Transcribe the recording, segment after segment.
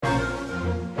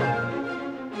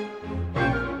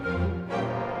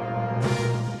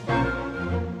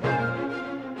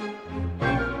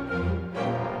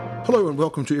Hello and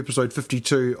welcome to episode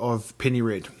 52 of Penny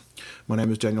Red. My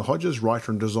name is Daniel Hodges,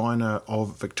 writer and designer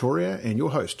of Victoria and your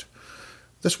host.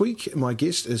 This week my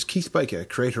guest is Keith Baker,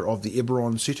 creator of the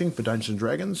Eberron setting for Dungeons &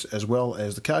 Dragons, as well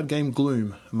as the card game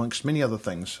Gloom, amongst many other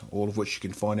things, all of which you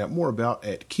can find out more about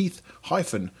at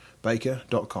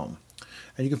keith-baker.com.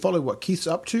 And you can follow what Keith's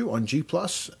up to on G+,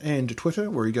 and Twitter,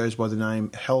 where he goes by the name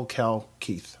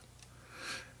HellCowKeith.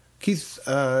 Keith,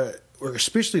 we're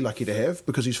especially lucky to have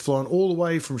because he's flown all the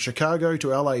way from Chicago to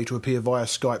LA to appear via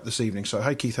Skype this evening. So,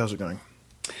 hey Keith, how's it going?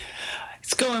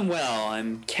 It's going well.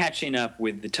 I'm catching up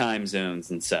with the time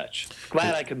zones and such.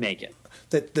 Glad I could make it.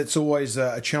 That's always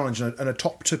a challenge, and a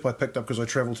top tip I picked up because I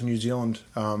travel to New Zealand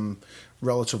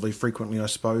relatively frequently, I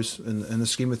suppose, in the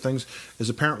scheme of things,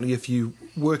 is apparently if you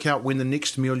work out when the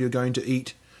next meal you're going to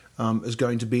eat is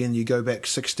going to be and you go back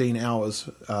 16 hours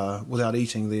without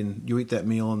eating, then you eat that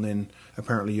meal and then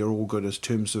apparently you're all good as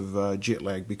terms of jet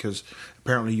lag, because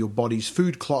apparently your body's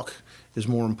food clock is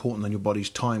more important than your body's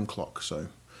time clock. So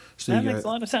that makes a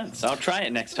lot of sense. I'll try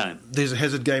it next time. There's a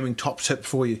Hazard Gaming top tip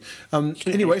for you.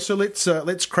 Anyway, so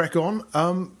let's crack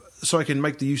on. So I can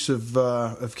make the use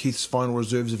of Keith's final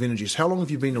reserves of energies. How long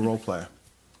have you been a role player?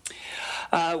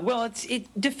 Well, it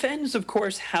depends, of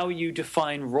course, how you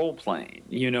define role-playing.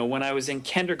 You know, when I was in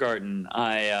kindergarten,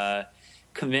 I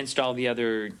convinced all the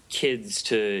other kids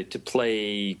to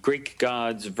play Greek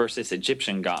gods versus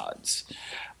Egyptian gods.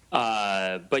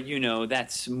 But, you know,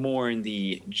 that's more in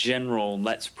the general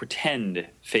let's pretend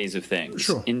phase of things.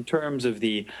 Sure. In terms of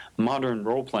the modern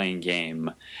role-playing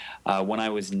game, when I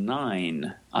was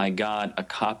 9, I got a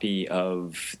copy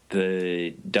of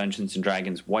the Dungeons &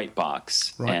 Dragons white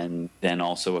box, right, and then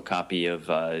also a copy of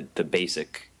the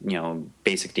basic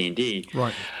D&D.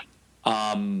 Right.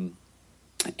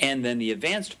 And then the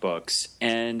advanced books,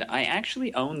 and I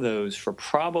actually owned those for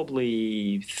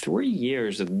probably 3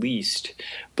 years at least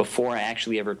before I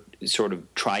actually ever sort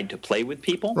of tried to play with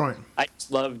people. Right. I just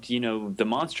loved, the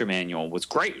monster manual was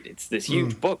great. It's this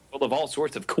huge book full of all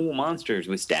sorts of cool monsters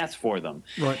with stats for them.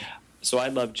 Right. So I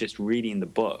loved just reading the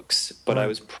books, but I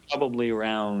was probably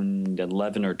around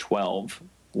 11 or 12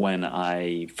 when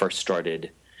I first started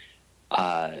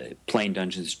playing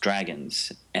Dungeons &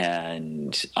 Dragons,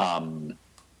 and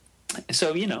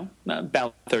so,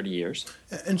 about 30 years.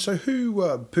 And so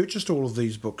who purchased all of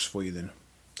these books for you then?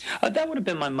 That would have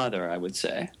been my mother, I would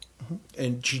say.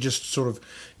 And she just sort of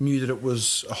knew that it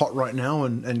was hot right now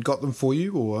and got them for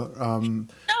you, or? No,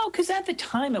 because at the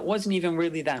time it wasn't even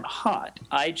really that hot.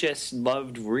 I just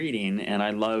loved reading, and I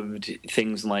loved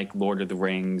things like Lord of the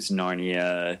Rings,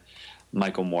 Narnia,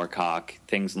 Michael Moorcock,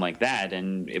 things like that,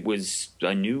 and it was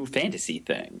a new fantasy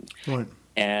thing. Right.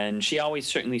 And she always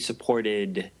certainly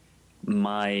supported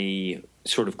my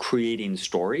sort of creating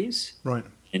stories. Right.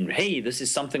 And hey, this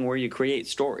is something where you create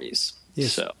stories.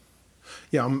 Yes. So.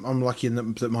 Yeah, I'm lucky in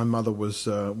that my mother was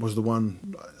the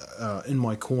one in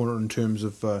my corner in terms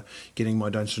of getting my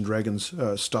Dungeons & Dragons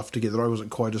stuff together. I wasn't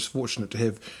quite as fortunate to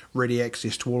have ready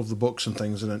access to all of the books and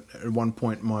things, and at one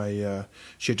point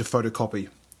she had to photocopy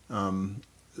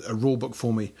a rule book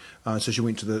for me, so she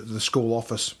went to the school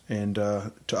office and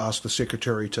to ask the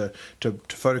secretary to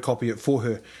photocopy it for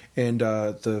her, and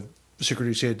the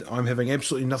secretary said, "I'm having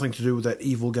absolutely nothing to do with that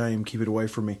evil game. Keep it away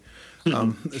from me."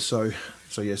 So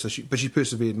she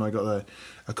persevered, and I got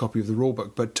a copy of the rule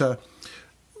book. But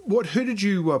who did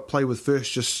you play with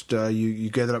first? Just you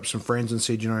gathered up some friends and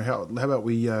said, how about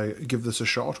we give this a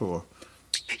shot, or?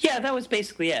 Yeah, that was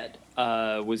basically it.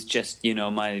 Was just,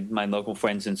 my local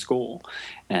friends in school,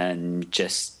 and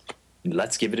just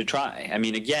let's give it a try. I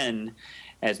mean, again,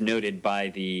 as noted by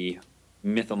the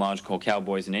mythological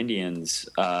cowboys and Indians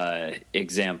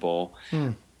example,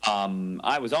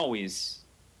 I was always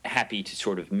happy to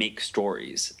sort of make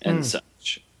stories and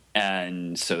such.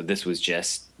 And so this was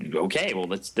just, okay, well,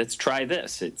 let's try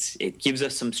this. It gives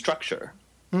us some structure.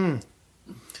 And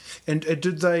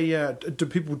did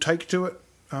people take to it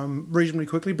reasonably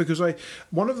quickly? Because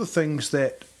one of the things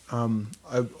that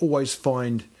I always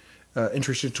find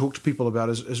interesting to talk to people about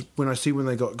is when I see when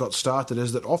they got started,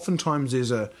 is that oftentimes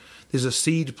there's a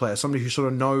seed player, somebody who sort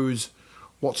of knows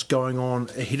what's going on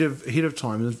ahead of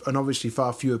time, and obviously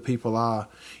far fewer people are,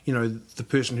 the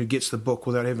person who gets the book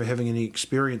without ever having any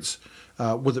experience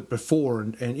with it before,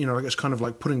 and it's kind of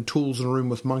like putting tools in a room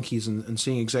with monkeys and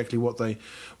seeing exactly what they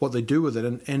do with it,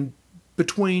 and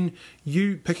between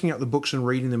you picking up the books and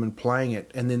reading them and playing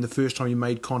it, and then the first time you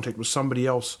made contact with somebody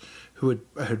else who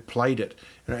had played it,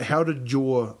 how did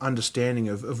your understanding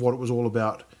of what it was all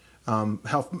about, how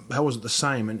was it the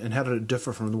same, and how did it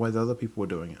differ from the way the other people were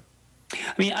doing it?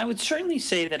 I mean, I would certainly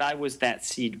say that I was that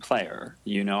seed player.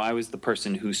 You know, I was the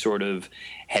person who sort of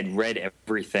had read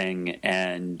everything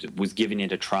and was giving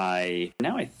it a try.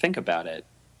 Now I think about it,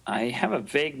 I have a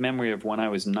vague memory of when I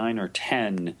was 9 or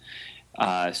 10,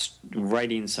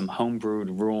 writing some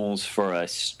homebrewed rules for a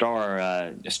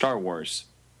Star Wars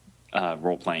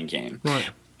role-playing game. Right.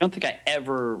 I don't think I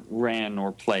ever ran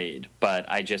or played, but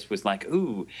I just was like,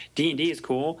 ooh, D&D is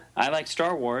cool. I like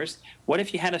Star Wars. What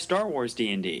if you had a Star Wars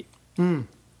D&D?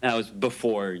 That was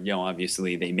before,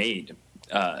 obviously they made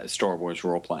Star Wars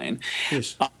role-playing.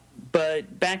 Yes.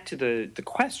 But back to the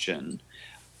question,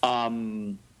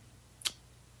 I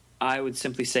would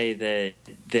simply say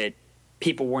that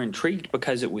people were intrigued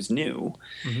because it was new.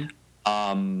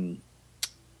 Mm-hmm.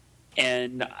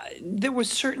 And there was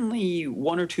certainly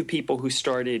one or two people who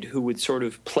started who would sort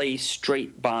of play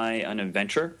straight by an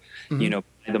adventure, by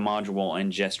the module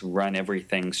and just run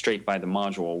everything straight by the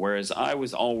module. Whereas I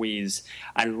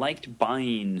liked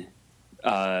buying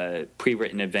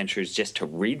pre-written adventures just to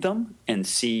read them and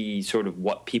see sort of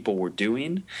what people were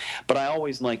doing. But I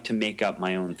always liked to make up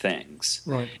my own things.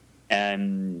 Right.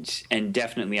 And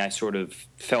definitely I sort of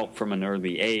felt from an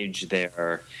early age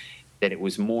there that it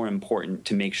was more important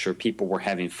to make sure people were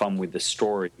having fun with the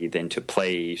story than to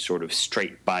play sort of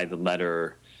straight by the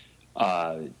letter,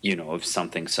 of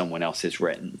something someone else has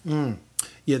written.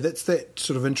 Yeah, that's that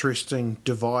sort of interesting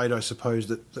divide, I suppose,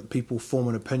 that people form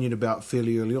an opinion about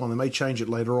fairly early on. They may change it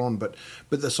later on, but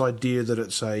this idea that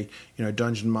it's a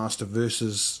dungeon master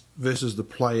versus the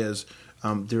players,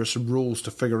 there are some rules to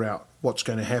figure out what's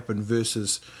going to happen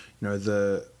versus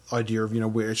the idea of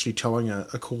we're actually telling a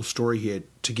cool story here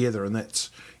together, and that's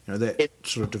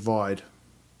sort of divide.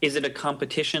 Is it a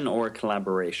competition or a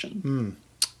collaboration?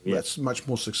 Yeah. That's much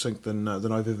more succinct than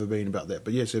I've ever been about that.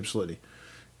 But yes, absolutely,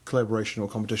 collaboration or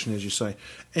competition, as you say.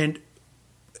 And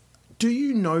do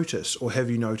you notice, or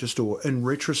have you noticed, or in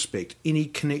retrospect, any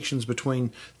connections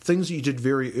between things that you did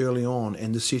very early on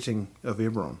and the setting of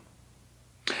Eberron?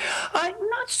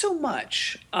 Not so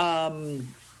much. One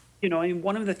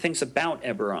of the things about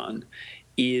Eberron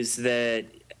is that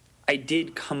I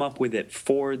did come up with it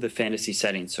for the fantasy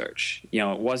setting search.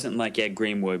 It wasn't like Ed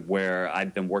Greenwood where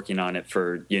I've been working on it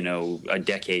for, a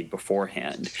decade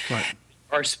beforehand. Right.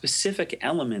 There are specific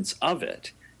elements of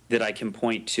it that I can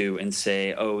point to and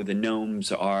say, oh, the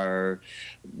gnomes are,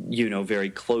 very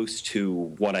close to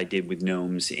what I did with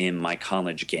gnomes in my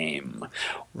college game.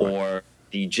 Right. Or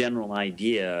the general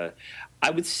idea. I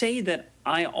would say that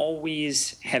I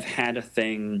always have had a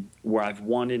thing where I've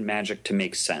wanted magic to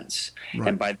make sense. Right.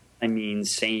 And by that I mean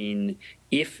saying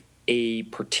if a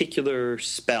particular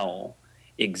spell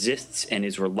exists and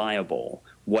is reliable,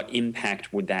 what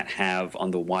impact would that have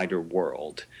on the wider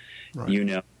world? Right.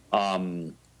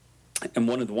 And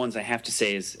one of the ones I have to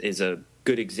say is a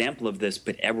good example of this,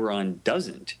 but Eberron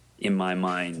doesn't, in my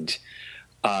mind,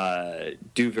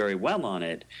 do very well on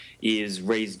it, is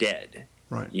Raise Dead.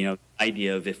 Right. The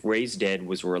idea of if Raise Dead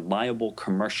was a reliable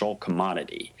commercial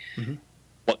commodity,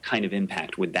 what kind of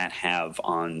impact would that have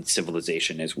on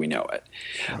civilization as we know it?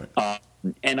 Right.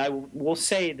 And I will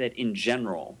say that in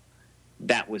general,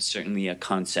 that was certainly a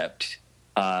concept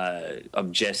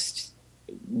of just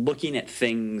looking at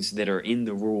things that are in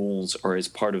the rules or as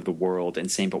part of the world and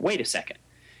saying, but wait a second,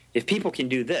 if people can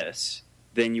do this,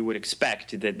 then you would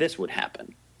expect that this would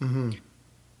happen. Mm-hmm.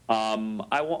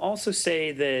 I will also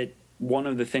say that one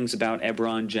of the things about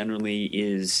Eberron generally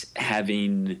is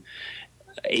having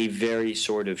a very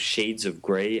sort of shades of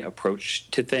gray approach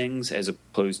to things as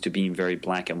opposed to being very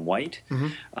black and white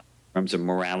in terms of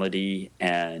morality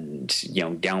and,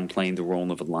 downplaying the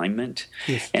role of alignment.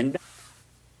 Yes. And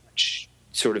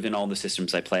sort of in all the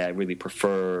systems I play, I really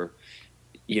prefer,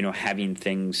 having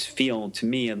things feel to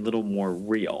me a little more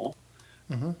real.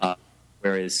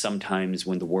 Whereas sometimes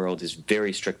when the world is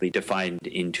very strictly defined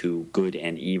into good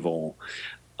and evil,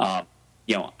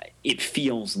 it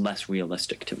feels less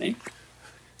realistic to me.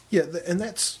 Yeah, and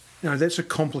that's a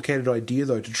complicated idea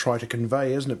though to try to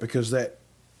convey, isn't it? Because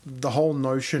the whole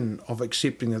notion of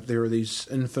accepting that there are these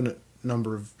infinite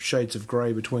number of shades of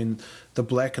grey between the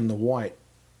black and the white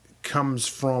comes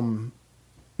from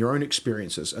your own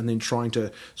experiences, and then trying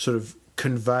to sort of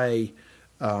convey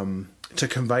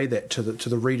that to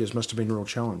the readers must have been a real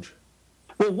challenge.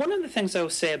 Well, one of the things I will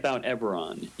say about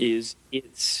Eberron is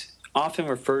it's often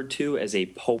referred to as a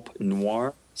pulp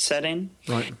noir setting.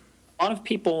 Right. A lot of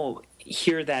people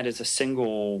hear that as a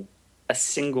single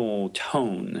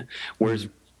tone, whereas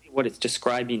what it's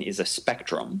describing is a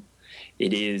spectrum.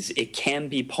 It can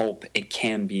be pulp, it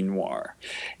can be noir.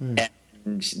 And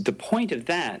the point of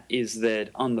that is that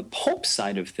on the pulp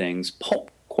side of things,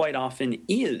 pulp quite often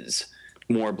is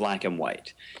more black and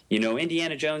white.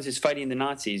 Indiana Jones is fighting the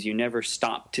Nazis. You never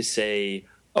stop to say,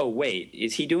 oh, wait,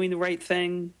 is he doing the right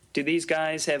thing? Do these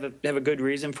guys have a good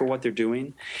reason for what they're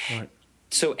doing? Right.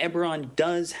 So Eberron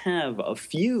does have a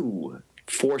few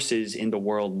forces in the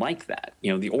world like that.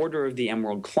 The Order of the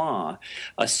Emerald Claw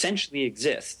essentially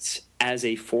exists as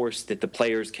a force that the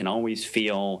players can always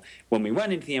feel when we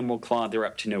run into the Emerald Claw, they're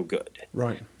up to no good.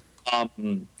 Right.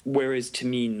 Whereas to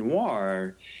me,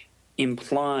 noir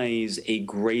implies a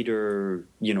greater,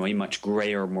 a much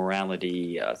grayer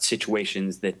morality,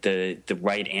 situations that the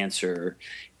right answer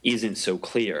isn't so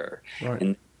clear. Right.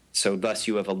 And so thus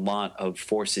you have a lot of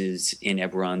forces in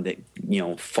Eberron that,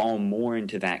 fall more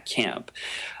into that camp.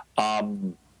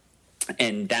 And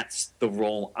that's the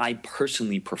role I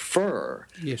personally prefer.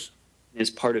 Yes. As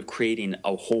part of creating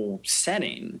a whole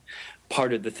setting,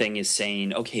 part of the thing is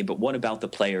saying, okay, but what about the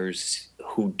players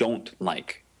who don't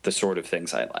like the sort of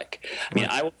things I like? I mean,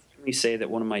 I will certainly say that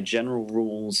one of my general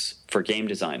rules for game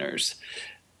designers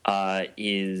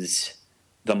is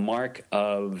the mark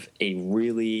of a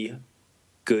really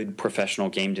good professional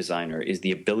game designer is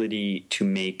the ability to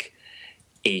make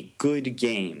a good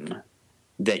game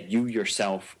that you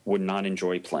yourself would not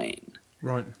enjoy playing.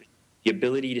 Right. The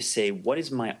ability to say, what is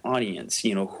my audience?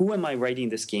 Who am I writing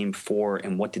this game for,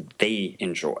 and what did they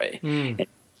enjoy? And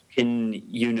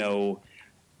can,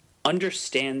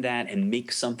 understand that and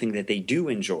make something that they do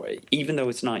enjoy, even though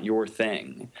it's not your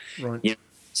thing. Right.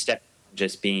 Step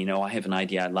just being, I have an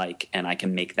idea I like, and I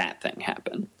can make that thing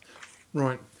happen.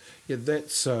 Right. Yeah,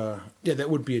 that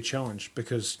would be a challenge,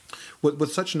 because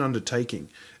with such an undertaking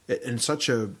and such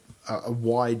a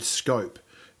wide scope,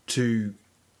 to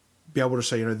be able to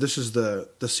say, this is the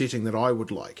setting that I would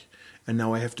like, and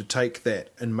now I have to take that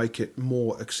and make it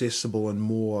more accessible and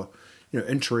more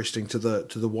interesting to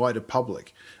the wider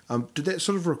public. Did that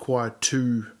sort of require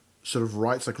two sort of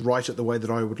writes, like write it the way that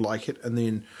I would like it, and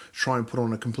then try and put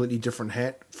on a completely different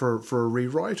hat for a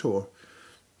rewrite, or?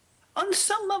 On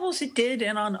some levels it did,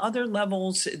 and on other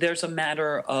levels there's a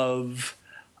matter of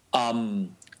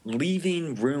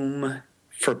leaving room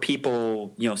for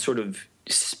people, sort of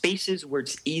spaces where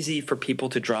it's easy for people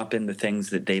to drop in the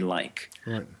things that they like.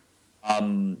 Right.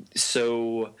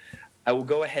 So I will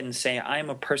go ahead and say I'm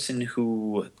a person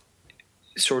who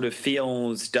sort of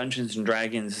feels Dungeons and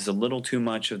Dragons is a little too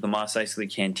much of the Mos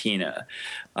Eisley Cantina.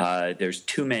 There's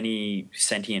too many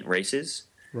sentient races.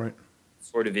 Right.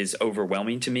 Sort of is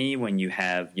overwhelming to me when you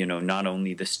have, not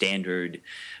only the standard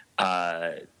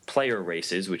player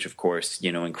races, which of course,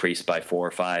 increase by 4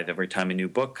 or 5 every time a new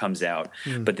book comes out,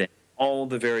 but then all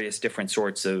the various different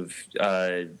sorts of,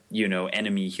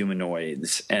 enemy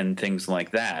humanoids and things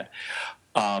like that.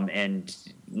 And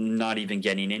not even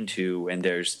getting into, and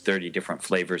there's 30 different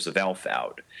flavors of elf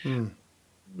out.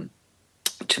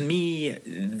 To me,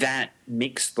 that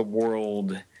makes the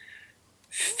world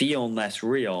feel less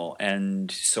real,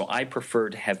 and so I prefer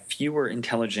to have fewer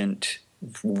intelligent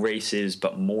races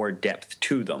but more depth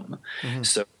to them.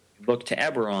 So look to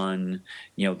Eberron,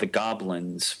 the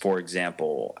goblins, for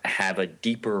example, have a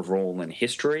deeper role in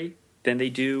history than they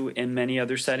do in many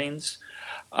other settings.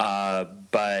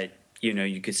 But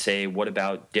you could say, what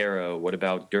about Darrow? What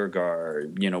about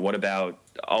Durgar? What about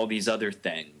all these other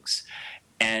things?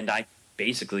 And I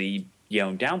basically,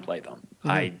 downplay them.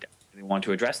 I really want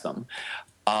to address them.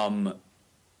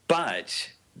 But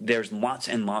there's lots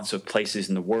and lots of places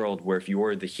in the world where if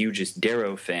you're the hugest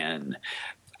Darrow fan,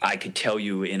 I could tell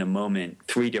you in a moment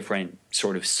 3 different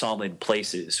sort of solid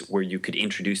places where you could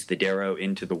introduce the Darrow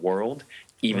into the world,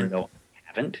 even though I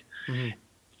haven't.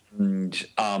 And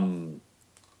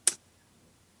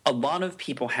a lot of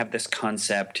people have this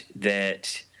concept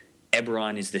that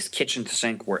Eberron is this kitchen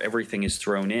sink where everything is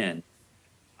thrown in.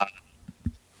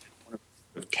 One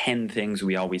of 10 things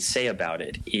we always say about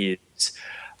it is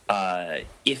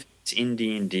if it's in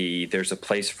D&D, there's a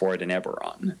place for it in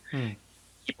Eberron.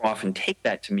 People often take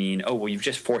that to mean, oh, well, you've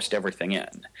just forced everything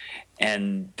in.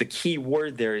 And the key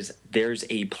word there is there's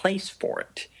a place for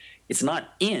it. It's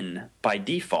not in by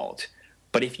default,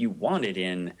 but if you want it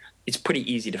in, it's pretty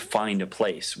easy to find a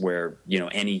place where,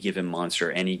 any given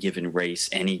monster, any given race,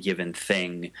 any given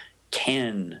thing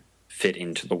can fit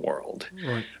into the world.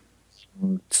 Right.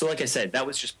 So like I said, that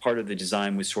was just part of the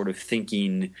design, was sort of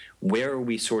thinking, where are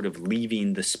we sort of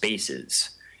leaving the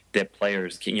spaces that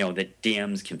players can, that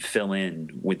DMs can fill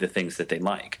in with the things that they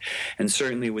like. And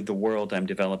certainly with the world I'm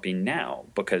developing now,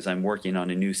 because I'm working on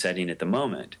a new setting at the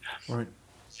moment. Right.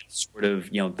 Sort of,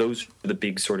 those are the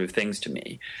big sort of things to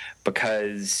me,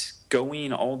 because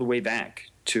going all the way back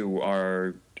to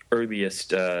our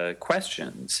earliest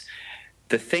questions,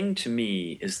 the thing to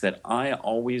me is that I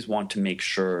always want to make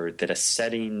sure that a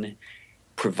setting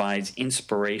provides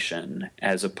inspiration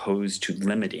as opposed to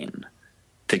limiting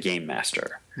the game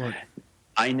master. Right.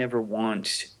 I never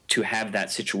want to have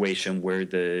that situation where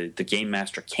the game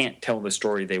master can't tell the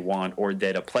story they want, or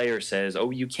that a player says, oh,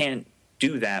 you can't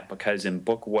do that because in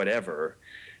book whatever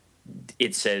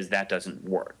it says that doesn't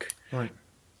work. Right.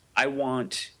 I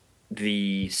want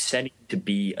the setting to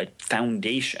be a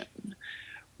foundation,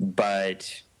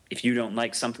 but if you don't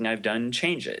like something I've done,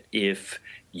 change it. If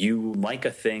you like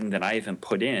a thing that I haven't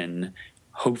put in,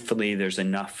 hopefully there's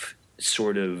enough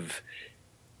sort of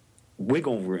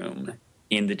wiggle room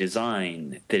in the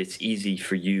design that it's easy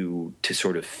for you to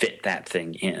sort of fit that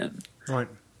thing in. Right.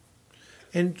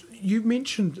 And you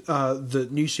mentioned the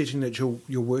new setting that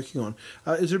you're working on.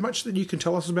 Is there much that you can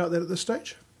tell us about that at this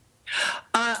stage?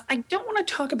 I don't want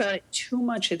to talk about it too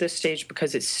much at this stage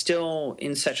because it's still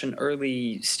in such an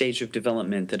early stage of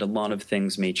development that a lot of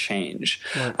things may change.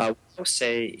 Right. What I'll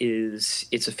say is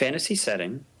it's a fantasy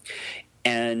setting,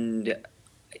 and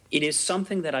it is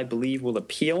something that I believe will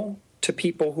appeal to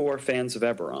people who are fans of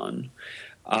Eberron,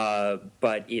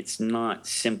 but it's not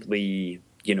simply,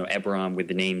 Eberron with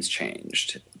the names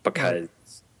changed, because,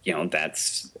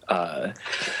 that's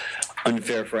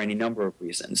unfair for any number of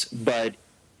reasons. But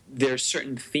there's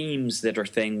certain themes that are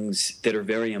things that are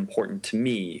very important to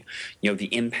me.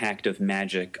 The impact of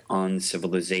magic on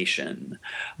civilization.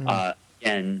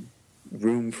 Again,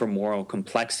 room for moral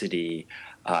complexity.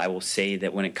 I will say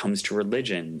that when it comes to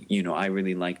religion, I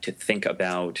really like to think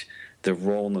about the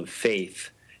role of faith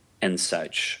and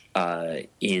such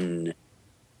in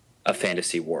a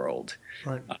fantasy world.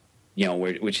 Right.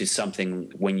 Which is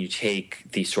something, when you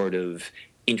take the sort of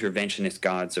interventionist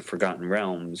gods of Forgotten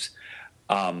Realms,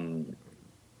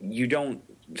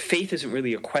 faith isn't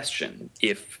really a question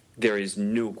if there is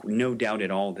no doubt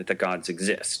at all that the gods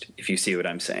exist, if you see what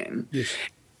I'm saying. Yes.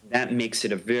 That makes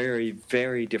it a very,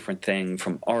 very different thing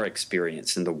from our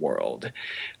experience in the world.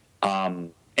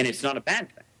 And it's not a bad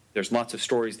thing. There's lots of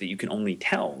stories that you can only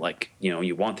tell. Like,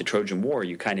 you want the Trojan War,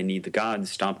 you kind of need the gods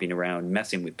stomping around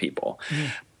messing with people.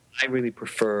 I really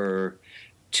prefer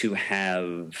to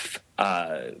have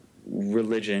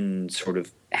religion sort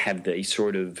of have the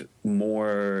sort of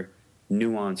more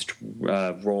nuanced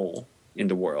role in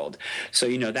the world. So,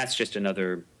 that's just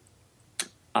another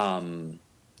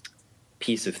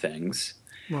piece of things.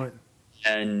 Right.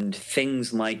 And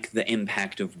things like the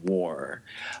impact of war.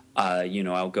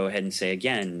 I'll go ahead and say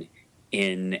again,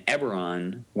 in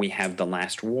Eberron, we have the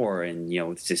last war, and,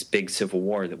 it's this big civil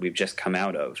war that we've just come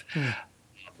out of.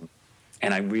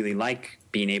 And I really like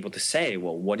being able to say,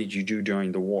 well, what did you do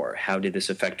during the war? How did this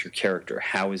affect your character?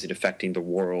 How is it affecting the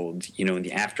world, in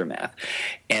the aftermath?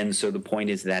 And so the point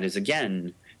is that is,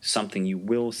 again, something you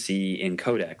will see in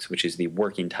Codex, which is the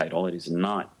working title. It is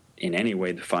not in any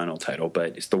way the final title,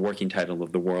 but it's the working title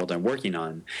of the world I'm working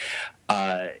on.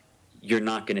 You're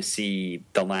not going to see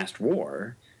the last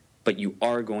war, but you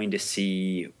are going to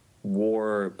see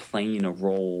war playing a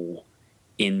role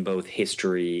in both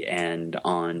history and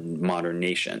on modern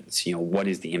nations. What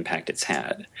is the impact it's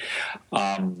had?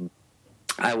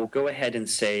 I will go ahead and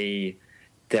say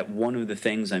that one of the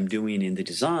things I'm doing in the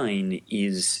design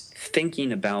is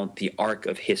thinking about the arc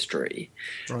of history.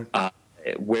 Right.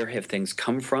 Where have things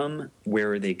come from?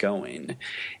 Where are they going?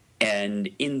 And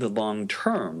in the long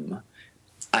term,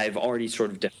 I've already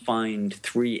sort of defined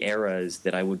 3 eras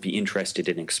that I would be interested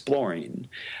in exploring.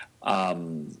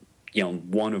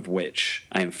 One of which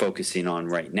I'm focusing on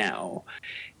right now.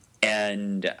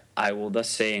 And I will thus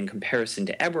say, in comparison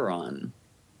to Eberron,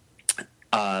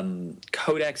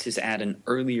 Codex is at an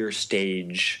earlier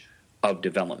stage of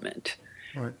development.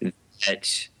 Right.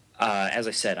 That, as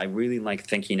I said, I really like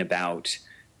thinking about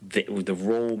the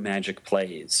role magic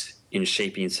plays in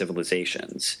shaping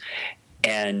civilizations.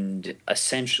 And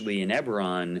essentially in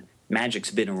Eberron,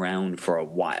 magic's been around for a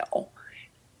while.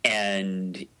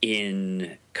 And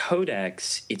in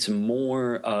Codex, it's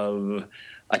more of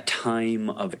a time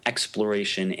of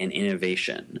exploration and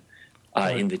innovation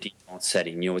in the default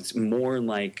setting. It's more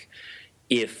like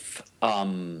if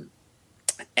Eberron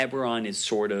is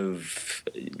sort of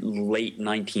late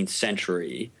 19th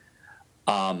century,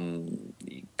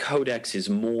 Codex is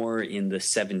more in the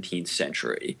 17th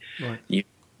century. Right.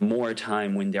 More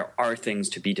time when there are things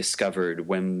to be discovered,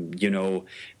 when,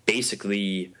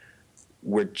 basically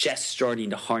we're just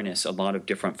starting to harness a lot of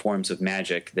different forms of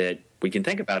magic that we can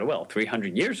think about,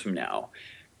 300 years from now,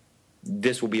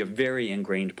 this will be a very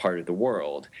ingrained part of the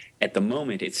world. At the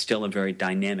moment, it's still a very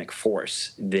dynamic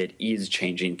force that is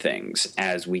changing things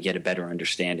as we get a better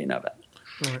understanding of it.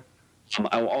 Right.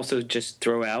 I will also just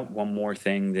throw out one more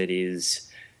thing that is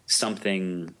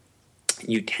something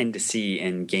you tend to see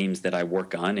in games that I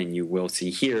work on, and you will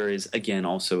see here, is again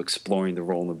also exploring the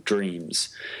role of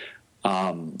dreams.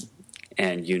 And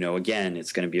again,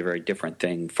 it's going to be a very different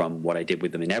thing from what I did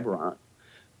with them in Eberron.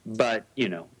 But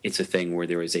it's a thing where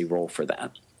there is a role for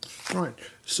that. Right.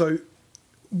 So,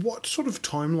 what sort of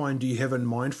timeline do you have in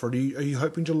mind for it? Are you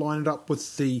hoping to line it up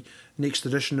with the next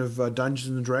edition of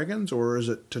Dungeons and Dragons, or is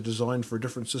it to design for a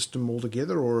different system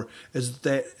altogether, or is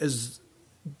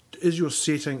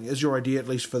your idea, at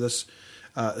least for this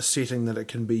setting, that it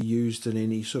can be used in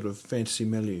any sort of fantasy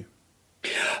milieu?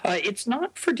 It's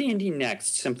not for D&D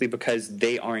Next, simply because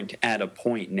they aren't at a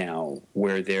point now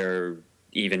where they're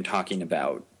even talking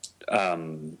about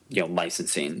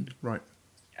licensing. Right.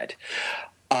 Yet.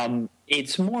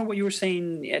 It's more what you were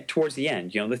saying towards the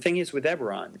end. The thing is with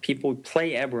Eberron, people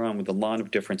play Eberron with a lot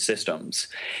of different systems,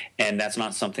 and that's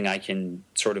not something I can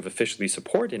sort of officially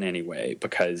support in any way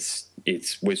because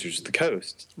it's Wizards of the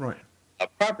Coast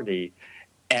property.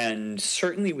 And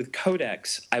certainly with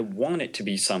Codex, I want it to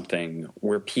be something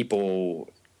where people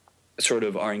sort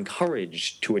of are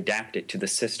encouraged to adapt it to the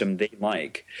system they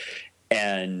like.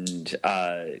 And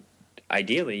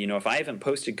ideally, if I haven't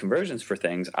posted conversions for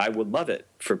things, I would love it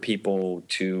for people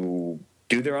to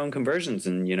do their own conversions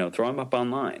and, throw them up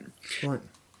online. Right.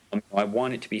 I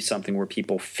want it to be something where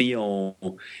people feel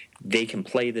they can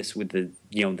play this with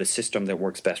the system that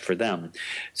works best for them.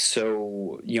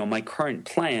 So, my current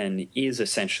plan is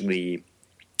essentially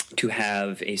to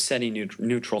have a setting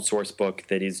neutral source book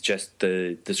that is just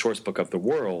the source book of the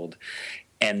world,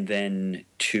 and then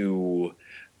to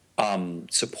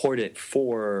support it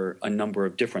for a number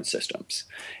of different systems.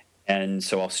 And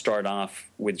so I'll start off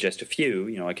with just a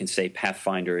few. I can say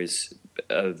Pathfinder is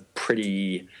a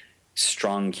pretty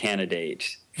strong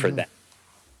candidate for that.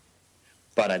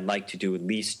 But I'd like to do at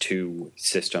least 2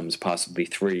 systems, possibly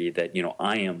 3, that,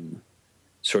 I am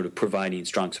sort of providing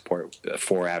strong support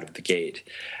for out of the gate.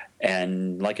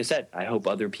 And like I said, I hope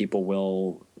other people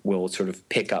will sort of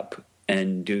pick up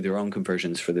and do their own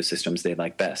conversions for the systems they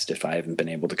like best if I haven't been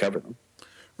able to cover them.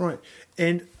 Right.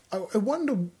 And I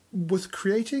wonder, with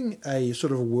creating a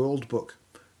sort of a world book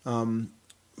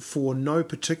for no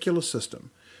particular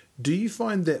system, do you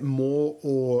find that more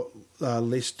or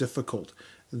less difficult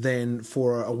than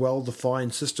for a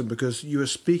well-defined system? Because you were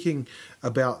speaking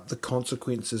about the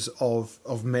consequences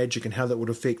of magic and how that would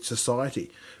affect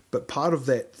society. But part of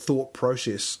that thought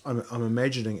process, I'm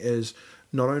imagining, is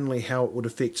not only how it would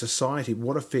affect society,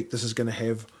 what effect this is going to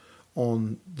have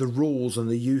on the rules and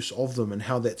the use of them, and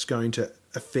how that's going to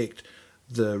affect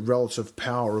the relative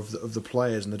power of the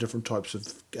players and the different types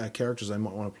of characters they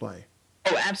might want to play.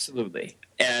 Oh, absolutely.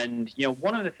 And,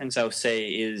 one of the things I would say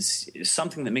is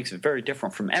something that makes it very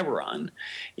different from Eberron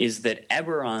is that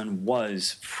Eberron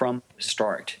was, from the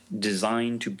start,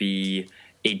 designed to be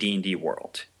a D&D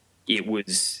world. It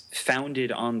was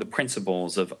founded on the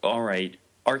principles of, all right,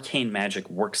 arcane magic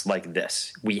works like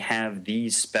this. We have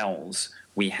these spells.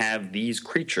 We have these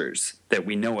creatures that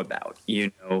we know about,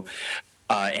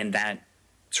 and that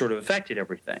sort of affected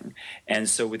everything. And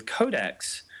so with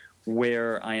Codex,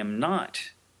 where I am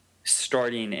not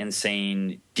starting and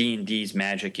saying D&D's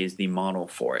magic is the model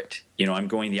for it. I'm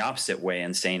going the opposite way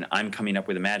and saying I'm coming up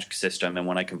with a magic system, and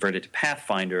when I convert it to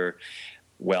Pathfinder,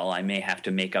 well, I may have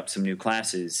to make up some new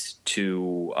classes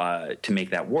to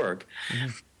make that work. Mm-hmm.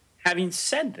 Having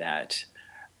said that,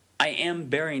 I am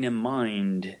bearing in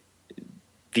mind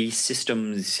the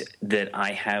systems that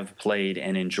I have played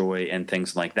and enjoy and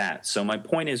things like that. So my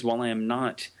point is, while I am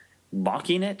not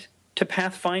locking it to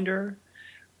Pathfinder,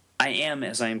 I am,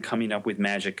 as I am coming up with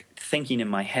magic, thinking in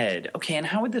my head, okay, and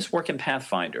how would this work in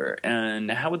Pathfinder?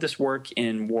 And how would this work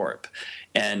in Warp?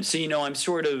 And so, I'm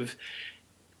sort of,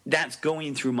 that's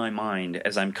going through my mind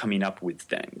as I'm coming up with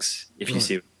things, if you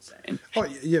see what I'm saying. Oh,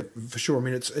 yeah, for sure. I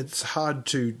mean, it's hard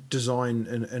to design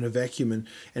in a vacuum,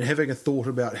 and having a thought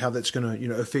about how that's going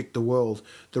to, affect the world.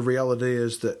 The reality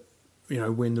is that,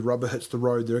 when the rubber hits the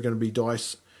road, there are going to be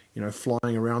dice,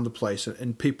 flying around the place,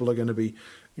 and people are going to be,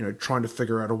 trying to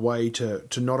figure out a way to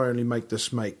not only make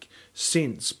this make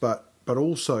sense, but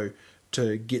also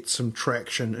to get some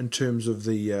traction in terms of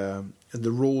the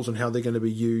rules and how they're going to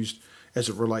be used as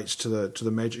it relates to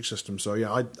the magic system. So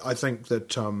yeah, I think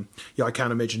that I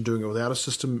can't imagine doing it without a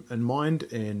system in mind,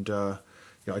 and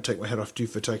I take my hat off to you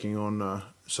for taking on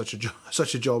such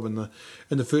a job in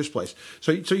the first place.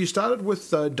 So you started with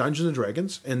Dungeons and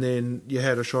Dragons, and then you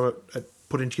had a shot at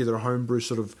putting together a homebrew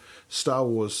sort of Star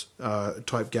Wars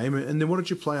type game, and then what did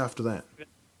you play after that?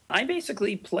 I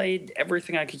basically played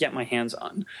everything I could get my hands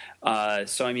on.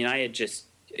 So I mean, I had just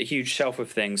a huge shelf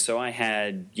of things. So I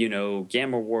had,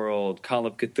 Gamma World, Call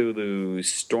of Cthulhu,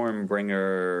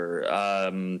 Stormbringer,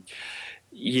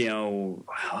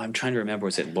 I'm trying to remember,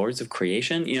 was it Lords of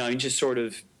Creation? Just sort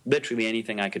of literally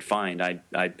anything I could find,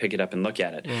 I'd pick it up and look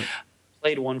at it. Right.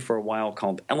 Played one for a while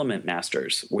called Element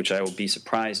Masters, which I will be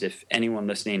surprised if anyone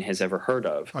listening has ever heard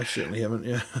of. I certainly haven't,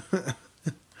 yeah.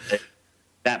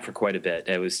 That for quite a bit.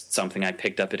 It was something I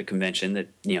picked up at a convention that,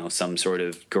 some sort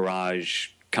of garage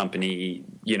company,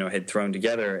 had thrown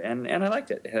together, and I liked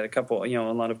it. It had a couple,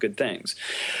 a lot of good things.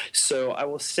 So I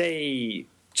will say,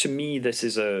 to me, this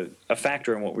is a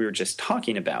factor in what we were just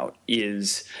talking about,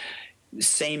 is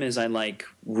same as I like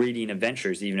reading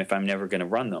adventures, even if I'm never going to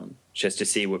run them, just to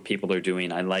see what people are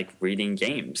doing. I like reading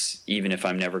games, even if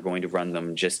I'm never going to run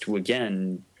them, just to,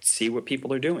 again, see what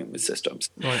people are doing with systems.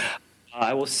 Right.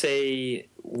 I will say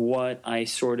what I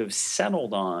sort of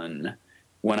settled on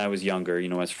when I was younger,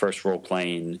 as first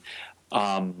role-playing,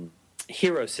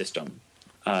 hero system,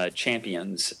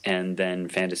 Champions, and then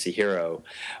Fantasy Hero,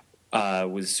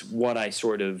 was what I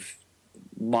sort of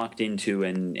locked into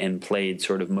and played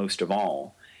sort of most of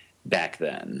all back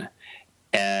then.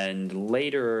 And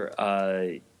later,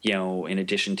 in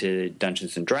addition to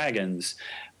Dungeons and Dragons,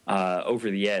 Over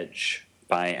the Edge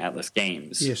by Atlas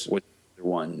Games, yes, was the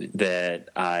one that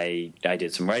I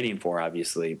did some writing for,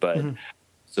 obviously, but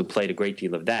so played a great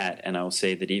deal of that. And I'll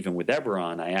say that even with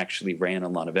Eberron, I actually ran a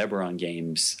lot of Eberron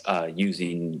games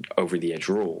using Over the Edge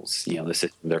rules. The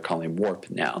system they're calling Warp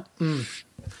now.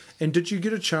 And did you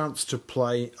get a chance to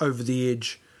play Over the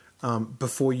Edge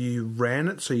before you ran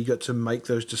it, so you got to make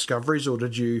those discoveries, or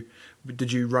did you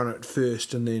run it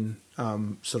first and then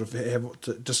sort of have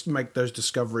to just make those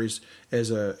discoveries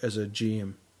as a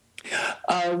GM?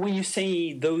 When you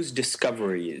say those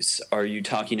discoveries, are you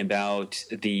talking about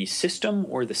the system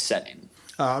or the setting?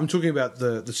 I'm talking about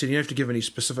the setting. You don't have to give any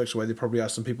specifics away. There probably are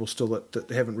some people still that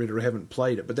haven't read it or haven't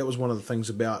played it, but that was one of the things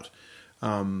about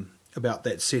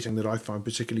that setting that I find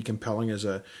particularly compelling as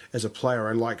a player.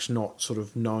 I liked not sort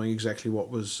of knowing exactly what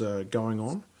was going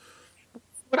on.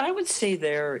 What I would say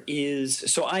there is,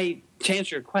 to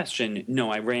answer your question,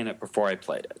 no, I ran it before I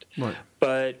played it. Right.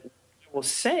 But what I will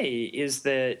say is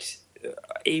that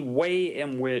a way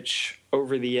in which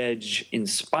Over the Edge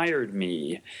inspired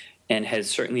me and has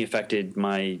certainly affected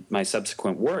my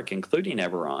subsequent work, including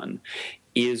Eberron,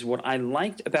 is what I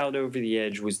liked about Over the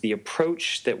Edge was the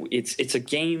approach that it's a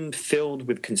game filled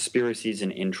with conspiracies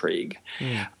and intrigue.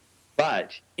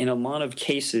 But in a lot of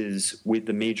cases with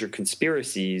the major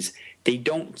conspiracies, they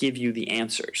don't give you the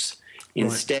answers.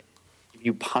 Instead, they give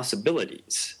you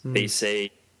possibilities. They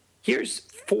say, here's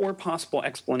 4 possible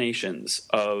explanations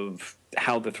of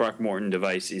how the Throckmorton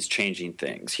device is changing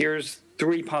things. Here's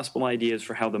 3 possible ideas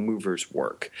for how the movers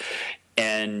work.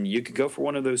 And you could go for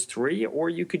one of those 3, or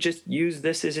you could just use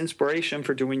this as inspiration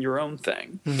for doing your own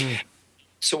thing.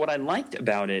 So what I liked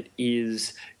about it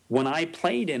is when I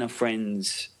played in a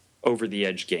friend's Over the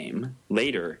Edge game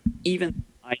later, even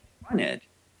I run it,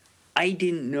 I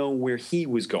didn't know where he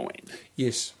was going.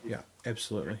 Yes, yeah,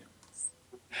 absolutely.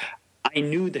 I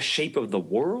knew the shape of the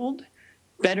world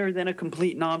better than a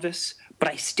complete novice, but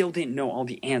I still didn't know all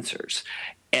the answers.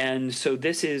 And so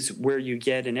this is where you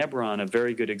get in Eberron, a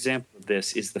very good example of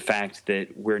this is the fact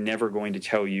that we're never going to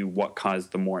tell you what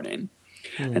caused the morning.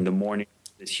 And the morning,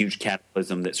 this huge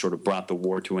cataclysm that sort of brought the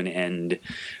war to an end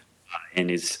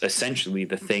and is essentially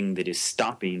the thing that is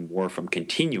stopping war from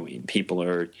continuing. People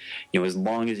are, as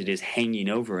long as it is hanging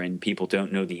over and people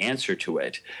don't know the answer to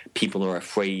it, people are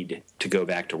afraid to go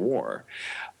back to war.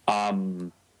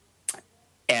 And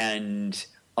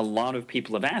a lot of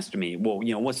people have asked me, well,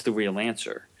 what's the real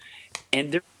answer?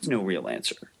 And there is no real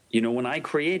answer. When I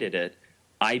created it,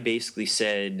 I basically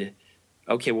said,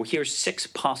 okay, well, here's 6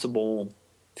 possible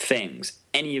things.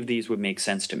 Any of these would make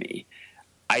sense to me.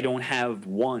 I don't have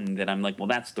one that I'm like, well,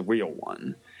 that's the real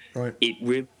one. Right. It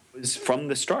really was from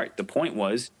the start. The point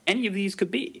was, any of these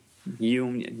could be.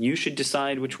 You should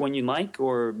decide which one you like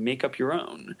or make up your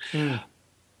own.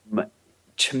 But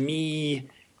to me,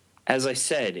 as I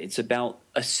said, it's about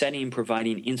a setting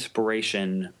providing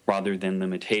inspiration rather than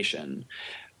limitation.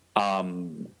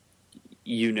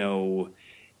 You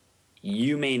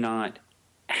may not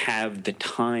have the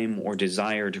time or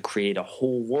desire to create a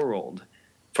whole world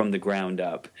from the ground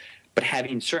up, but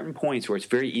having certain points where it's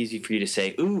very easy for you to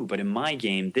say, ooh, but in my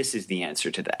game, this is the answer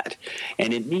to that.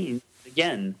 And it means,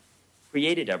 again,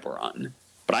 created Eberron,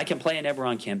 but I can play an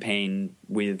Eberron campaign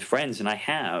with friends, and I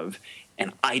have,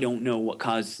 and I don't know what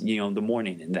caused, the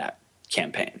morning in that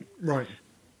campaign. Right.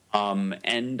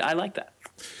 And I like that.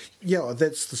 Yeah,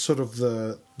 that's the sort of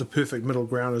the perfect middle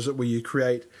ground, is it, where you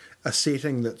create a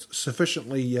setting that's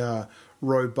sufficiently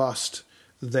robust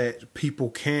that people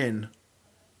can,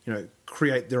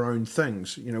 create their own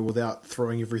things, without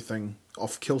throwing everything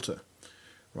off kilter,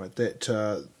 right?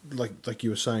 That, like you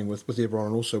were saying with Eberron,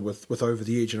 and also with Over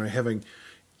the Edge, having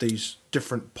these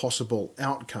different possible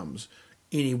outcomes,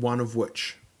 any one of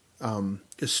which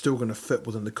is still going to fit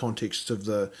within the context of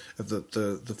the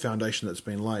foundation that's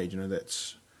been laid.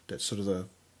 That's sort of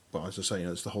as I say,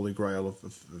 it's the holy grail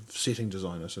of setting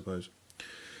design, I suppose.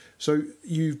 So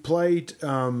you've played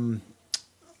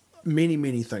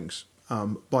many things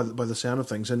by the sound of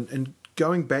things, and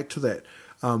going back to that,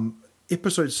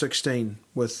 episode 16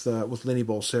 with Lenny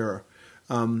Bolsera,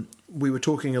 we were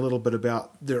talking a little bit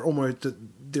about there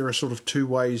are sort of two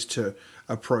ways to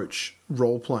approach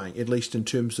role playing, at least in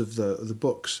terms of the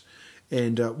books.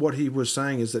 And what he was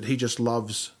saying is that he just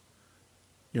loves,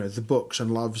 the books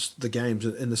and loves the games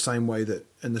in the same way that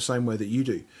you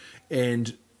do.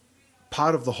 And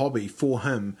part of the hobby for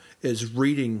him is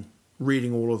reading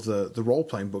all of the role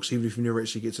playing books, even if he never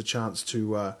actually gets a chance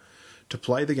to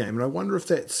play the game. And I wonder if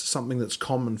that's something that's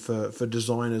common for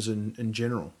designers in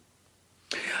general.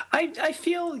 I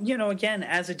feel, again,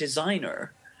 as a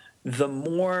designer, the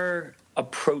more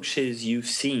approaches you've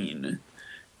seen,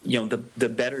 the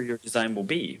better your design will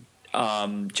be.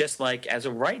 Just like as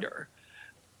a writer,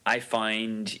 I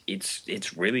find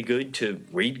it's really good to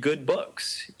read good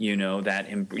books. That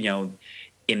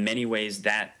in many ways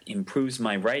that improves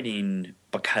my writing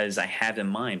because I have in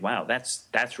mind, wow,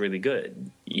 that's really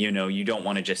good. You don't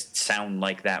want to just sound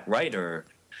like that writer.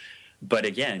 But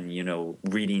again,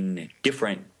 reading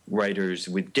different writers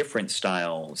with different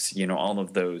styles, all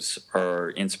of those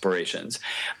are inspirations.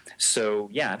 So,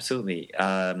 yeah, absolutely.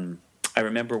 I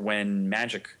remember when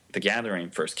Magic the Gathering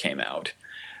first came out,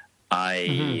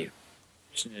 I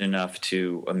was fortunate enough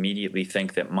to immediately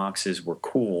think that Moxes were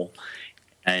cool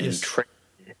and traded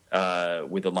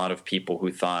with a lot of people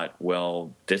who thought,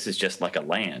 well, this is just like a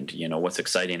land. What's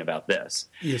exciting about this?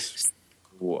 Yes.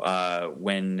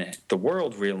 When the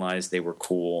world realized they were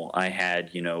cool, I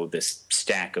had, this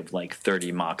stack of like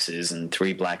 30 Moxes and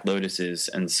 3 Black Lotuses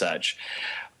and such.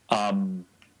 And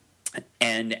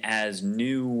as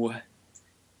new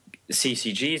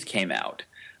CCGs came out,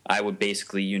 I would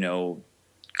basically,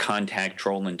 contact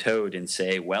Troll and Toad and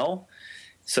say, well,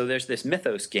 so there's this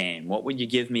Mythos game. What would you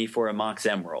give me for a Mox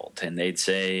Emerald? And they'd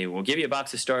say, we'll give you a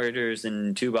box of starters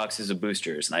and 2 boxes of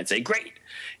boosters. And I'd say, great.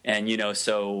 And,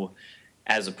 so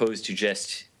as opposed to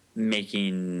just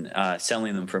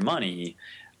selling them for money,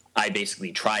 I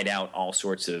basically tried out all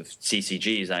sorts of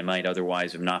CCGs I might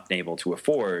otherwise have not been able to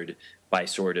afford by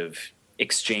sort of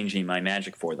exchanging my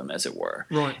magic for them, as it were.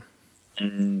 Right.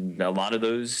 And a lot of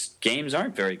those games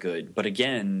aren't very good. But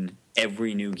again,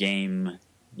 every new game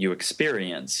you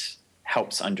experience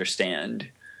helps understand,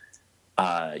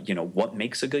 what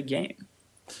makes a good game.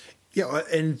 Yeah,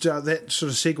 and that sort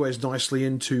of segues nicely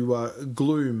into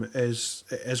Gloom as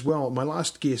well. My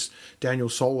last guest, Daniel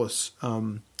Solis,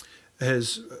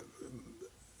 has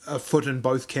a foot in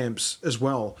both camps as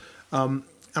well. And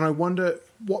I wonder,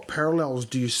 what parallels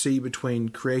do you see between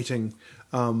creating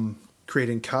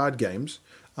card games,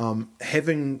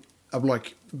 having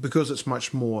because it's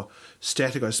much more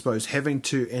static, I suppose, having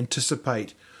to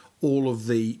anticipate all of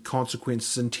the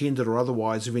consequences, intended or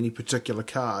otherwise, of any particular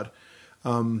card,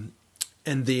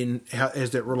 and then how,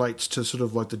 as that relates to sort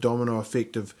of like the domino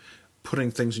effect of putting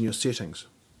things in your settings?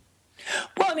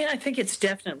 Well, I think it's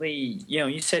definitely,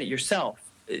 you said it yourself.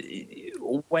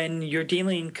 When you're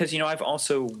dealing, because, I've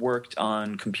also worked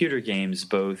on computer games,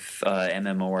 both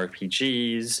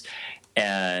MMORPGs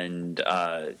and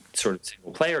sort of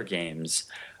single-player games,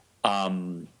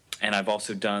 and I've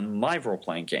also done live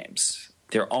role-playing games.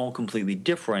 They're all completely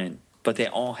different, but they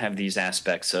all have these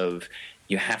aspects of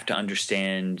you have to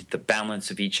understand the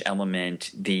balance of each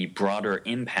element, the broader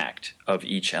impact of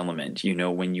each element.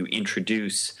 When you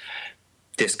introduce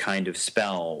this kind of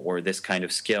spell or this kind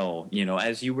of skill,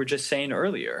 as you were just saying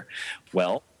earlier,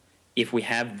 well, if we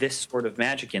have this sort of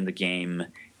magic in the game,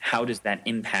 how does that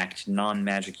impact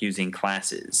non-magic using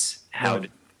classes? How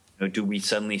do we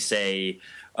suddenly say,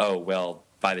 oh, well,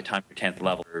 by the time you're 10th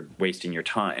level, you're wasting your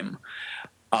time?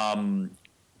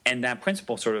 And that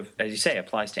principle sort of, as you say,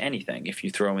 applies to anything. If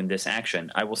you throw in this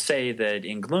action, I will say that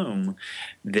in Gloom,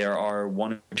 there are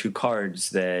 1 or 2 cards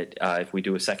that if we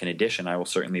do a second edition, I will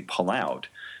certainly pull out,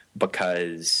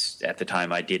 because at the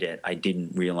time I did it, I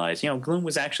didn't realize, Gloom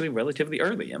was actually relatively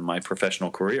early in my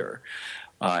professional career.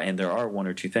 And there are 1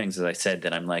 or 2 things, as I said,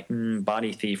 that I'm like,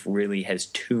 Body Thief really has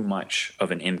too much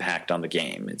of an impact on the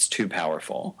game. It's too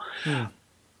powerful. Yeah.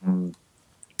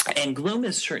 And Gloom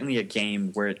is certainly a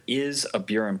game where it is a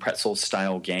beer and pretzel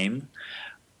style game,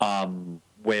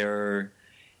 where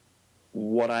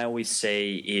what I always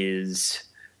say is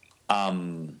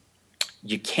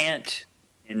you can't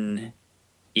win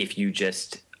if you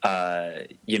just,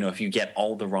 if you get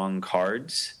all the wrong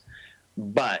cards,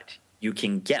 but you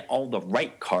can get all the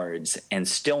right cards and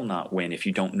still not win if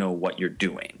you don't know what you're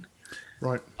doing.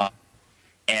 Right.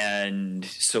 And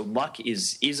so luck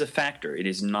is a factor. It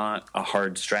is not a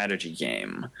hard strategy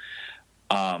game.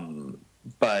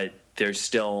 But there's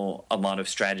still a lot of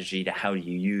strategy to how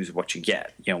you use what you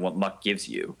get, what luck gives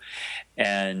you.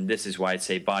 And this is why I'd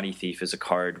say Body Thief is a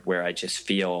card where I just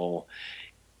feel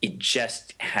it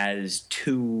just has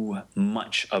too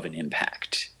much of an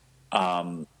impact.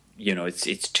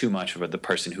 It's too much for the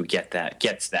person who gets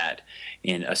that,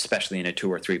 especially in a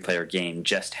 2 or 3 player game,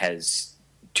 just has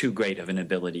too great of an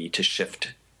ability to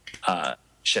shift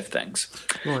things.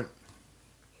 Right.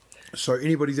 So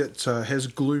anybody that has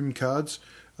Gloom cards,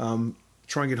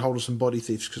 try and get hold of some Body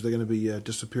Thieves because they're going to be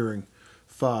disappearing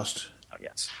fast. Oh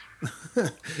yes.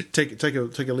 take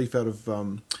a leaf out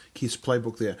of Keith's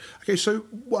playbook there. Okay, so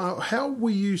how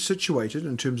were you situated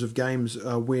in terms of games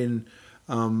when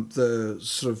the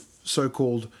sort of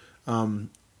so-called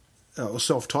or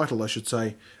self-titled, I should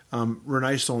say,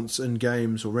 Renaissance in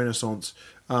games or Renaissance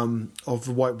of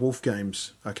the White Wolf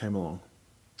games came along?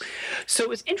 So it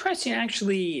was interesting,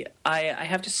 actually. I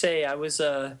have to say, I was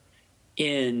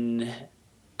in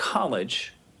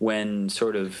college when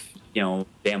sort of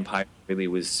Vampire really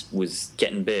was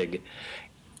getting big,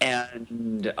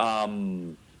 and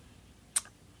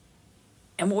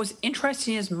what was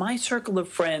interesting is my circle of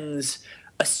friends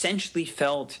essentially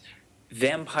felt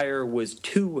Vampire was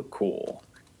too cool.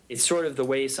 It's sort of the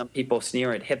way some people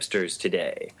sneer at hipsters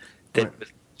today. That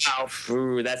right.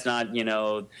 Oh, that's not,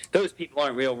 those people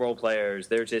aren't real role players.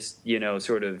 They're just,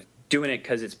 sort of doing it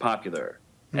because it's popular,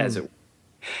 as it were.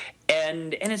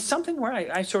 And it's something where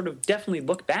I sort of definitely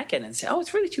look back at it and say, oh,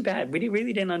 it's really too bad. We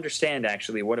really didn't understand,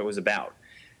 actually, what it was about.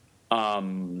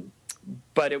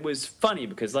 But it was funny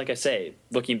because, like I say,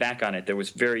 looking back on it, there was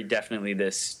very definitely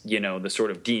this, the sort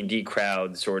of D&D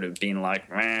crowd sort of being like,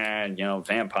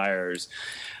 vampires.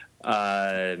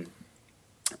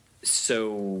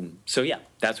 So yeah,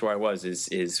 that's where I was.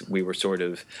 Is we were sort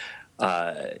of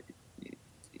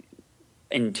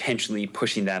intentionally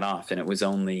pushing that off, and it was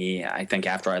only, I think,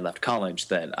 after I left college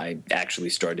that I actually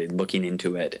started looking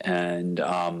into it. And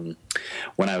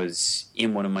when I was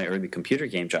in one of my early computer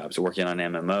game jobs working on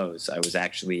MMOs, I was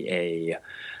actually a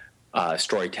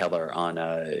storyteller on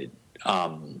a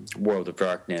World of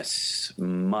Darkness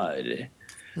MUD,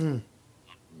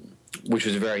 which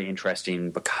was very interesting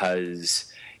because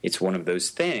it's one of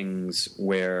those things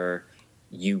where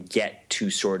you get to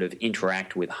sort of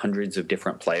interact with hundreds of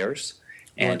different players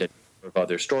and a number of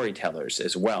other storytellers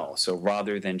as well. So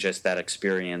rather than just that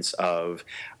experience of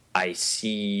I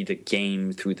see the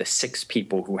game through the 6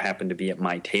 people who happen to be at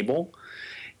my table,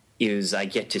 is I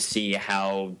get to see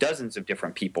how dozens of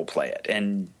different people play it.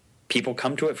 And people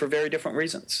come to it for very different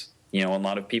reasons. A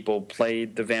lot of people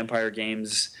played the vampire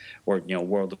games or,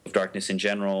 World of Darkness in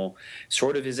general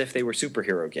sort of as if they were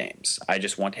superhero games. I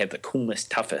just want to have the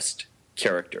coolest, toughest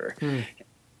character.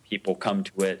 People come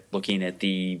to it looking at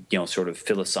the, sort of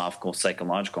philosophical,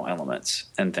 psychological elements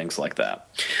and things like that.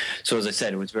 So as I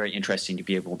said, it was very interesting to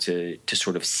be able to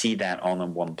sort of see that all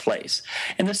in one place.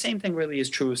 And the same thing really is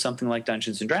true of something like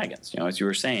Dungeons & Dragons. As you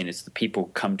were saying, it's the people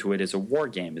who come to it as a war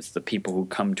game. It's the people who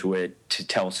come to it to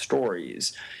tell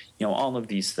stories. All of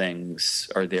these things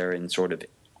are there in sort of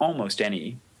almost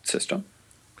any system.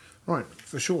 Right,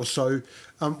 for sure. So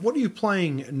what are you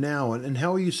playing now, and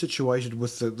how are you situated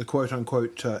with the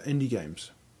quote-unquote indie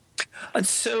games?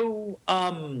 So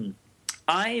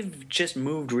I've just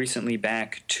moved recently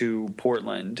back to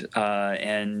Portland,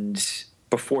 and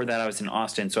before that I was in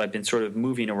Austin, so I've been sort of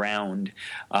moving around,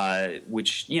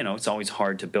 which, it's always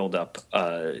hard to build up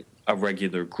a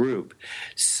regular group.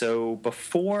 So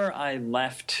before I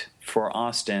left for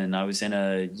Austin, I was in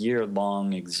a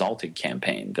year-long Exalted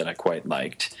campaign that I quite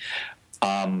liked.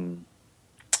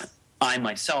 I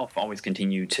myself always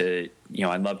continue to,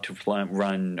 I love to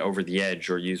run Over the Edge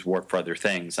or use Warp for other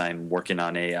things. I'm working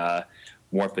on a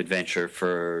Warp adventure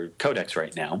for Codex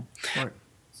right now. Right.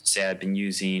 Say I've been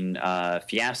using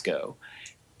Fiasco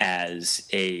as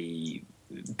a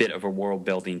bit of a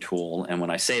world-building tool. And when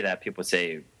I say that, people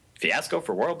say, Fiasco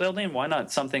for world building? Why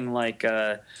not something like,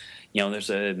 there's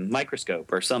a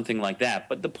Microscope or something like that?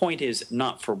 But the point is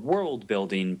not for world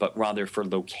building, but rather for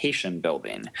location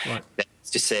building. Right. That's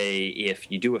to say,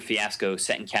 if you do a Fiasco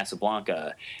set in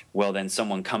Casablanca, well, then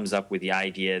someone comes up with the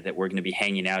idea that we're going to be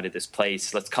hanging out at this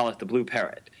place. Let's call it the Blue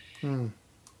Parrot.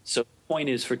 So the point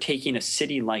is for taking a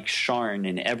city like Sharn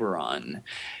and Eberron,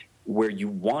 where you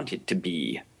want it to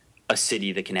be a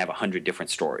city that can have 100 different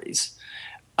stories.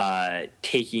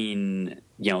 Taking,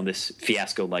 this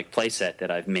Fiasco-like playset that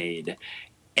I've made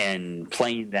and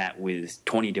playing that with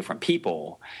 20 different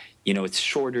people, it's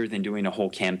shorter than doing a whole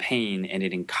campaign, and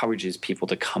it encourages people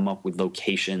to come up with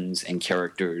locations and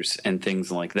characters and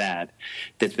things like that.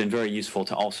 That's been very useful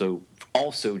to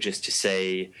also just to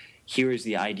say, here is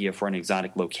the idea for an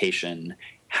exotic location.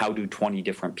 How do 20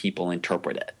 different people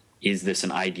interpret it? Is this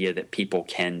an idea that people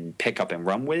can pick up and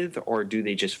run with, or do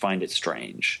they just find it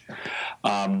strange?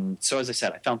 So as I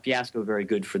said, I found Fiasco very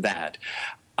good for that.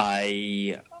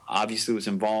 I obviously was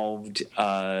involved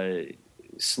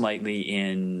slightly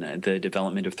in the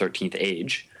development of 13th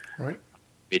Age, right?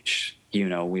 Which,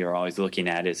 we are always looking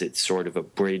at as it's sort of a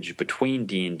bridge between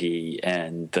D&D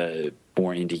and the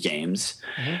more indie games.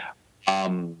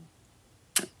 Mm-hmm.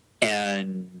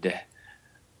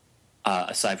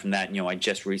 Aside from that, I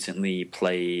just recently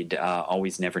played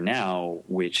Always Never Now,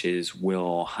 which is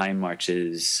Will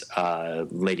Hindmarch's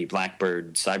Lady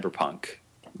Blackbird cyberpunk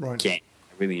game.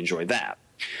 I really enjoyed that.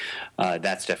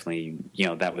 That's definitely,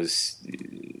 that was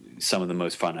some of the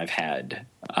most fun I've had,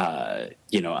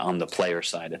 on the player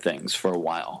side of things for a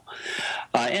while.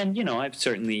 I've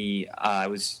certainly,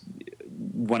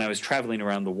 when I was traveling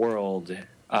around the world,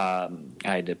 I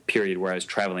had a period where I was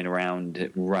traveling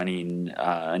around running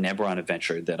an Eberron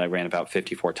adventure that I ran about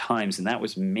 54 times, and that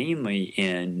was mainly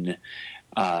in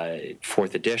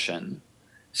 4th edition.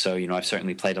 So, I've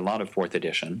certainly played a lot of 4th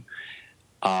edition.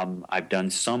 I've done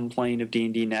some playing of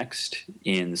D&D Next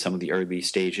in some of the early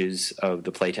stages of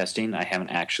the playtesting. I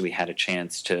haven't actually had a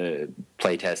chance to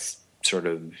playtest sort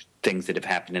of things that have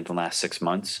happened in the last 6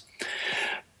 months.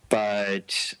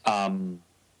 But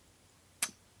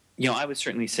I would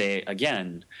certainly say,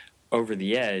 again, Over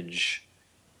the Edge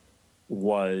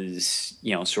was,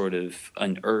 sort of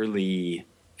an early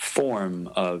form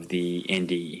of the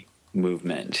indie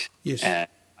movement. Yes. And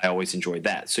I always enjoyed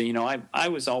that. So, I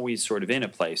was always sort of in a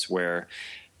place where,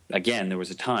 again, there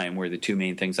was a time where the two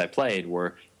main things I played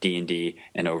were D&D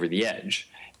and Over the Edge.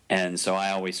 And so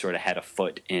I always sort of had a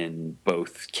foot in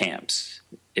both camps,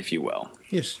 if you will.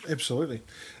 Yes, absolutely.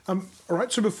 All right,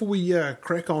 so before we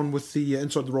crack on with the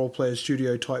Inside the Role Players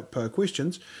Studio type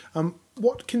questions,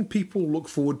 what can people look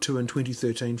forward to in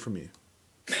 2013 from you?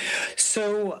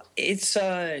 So it's,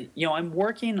 I'm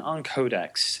working on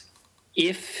Codex.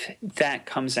 If that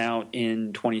comes out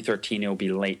in 2013, it'll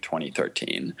be late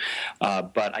 2013.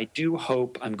 But I do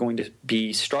hope I'm going to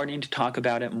be starting to talk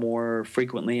about it more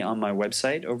frequently on my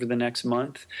website over the next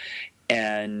month.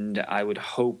 And I would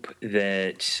hope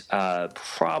that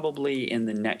probably in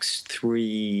the next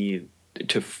 3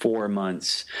 to 4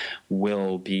 months,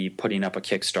 we'll be putting up a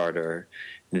Kickstarter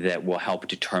that will help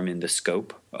determine the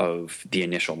scope of the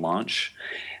initial launch.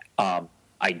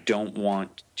 I don't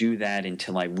want to do that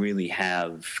until I really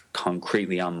have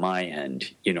concretely on my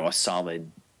end, a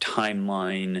solid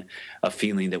timeline, a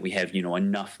feeling that we have,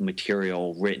 enough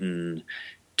material written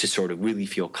to sort of really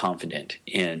feel confident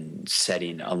in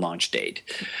setting a launch date.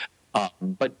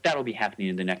 But that'll be happening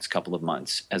in the next couple of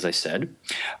months, as I said.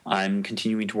 I'm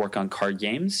continuing to work on card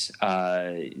games.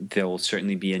 There will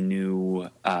certainly be a new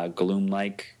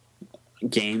Gloom-like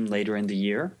game later in the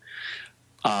year.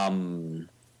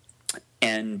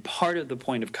 And part of the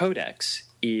point of Codex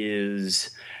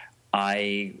is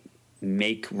I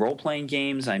make role-playing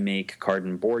games, I make card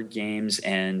and board games,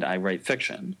 and I write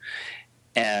fiction.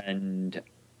 And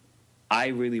I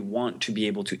really want to be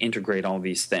able to integrate all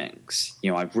these things.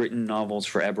 I've written novels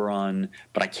for Eberron,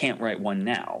 but I can't write one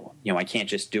now. I can't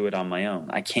just do it on my own.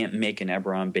 I can't make an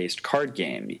Eberron-based card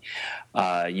game.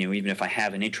 Even if I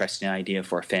have an interesting idea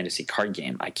for a fantasy card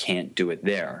game, I can't do it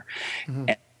there. Mm-hmm.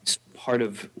 And so part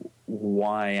of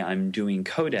why I'm doing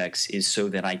Codex is so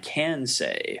that I can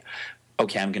say,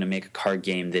 okay, I'm going to make a card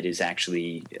game that is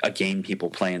actually a game people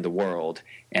play in the world,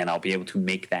 and I'll be able to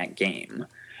make that game.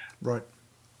 Right.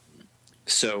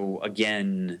 So,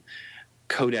 again,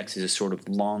 Codex is a sort of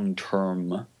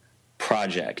long-term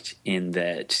project in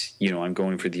that, I'm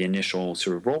going for the initial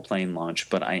sort of role-playing launch,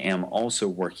 but I am also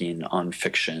working on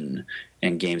fiction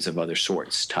and games of other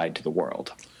sorts tied to the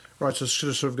world. Right, so it's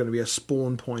sort of going to be a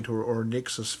spawn point or a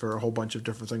nexus for a whole bunch of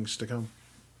different things to come.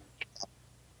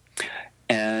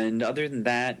 And other than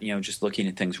that, just looking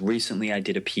at things recently, I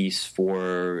did a piece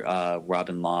for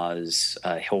Robin Law's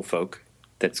Hillfolk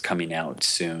that's coming out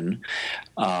soon.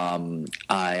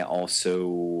 I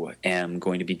also am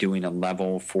going to be doing a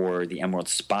level for the Emerald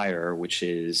Spire, which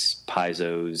is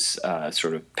Paizo's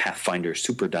sort of Pathfinder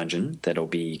super dungeon that'll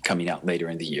be coming out later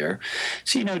in the year.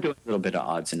 So, doing a little bit of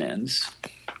odds and ends.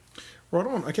 Right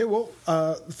on. Okay, well,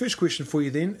 the first question for you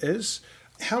then is,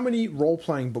 how many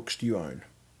role-playing books do you own?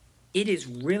 It is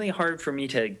really hard for me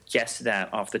to guess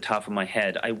that off the top of my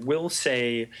head. I will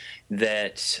say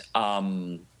that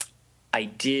I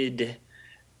did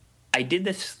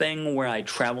this thing where I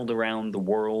traveled around the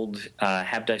world.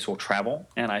 Have Dice Will Travel,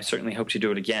 and I certainly hope to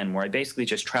do it again, where I basically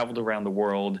just traveled around the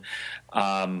world,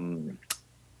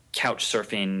 couch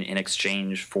surfing in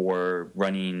exchange for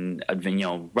running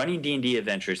D&D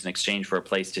adventures in exchange for a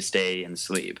place to stay and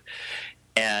sleep.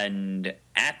 And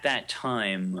at that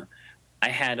time, I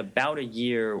had about a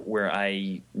year where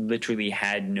I literally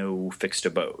had no fixed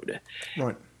abode.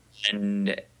 Right.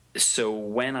 And so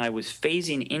when I was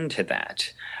phasing into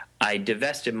that, I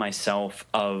divested myself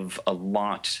of a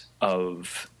lot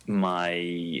of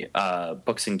my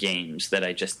books and games that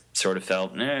I just sort of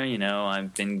felt,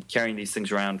 I've been carrying these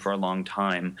things around for a long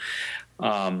time.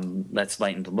 Let's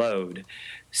lighten the load.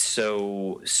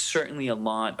 So certainly a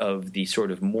lot of the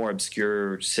sort of more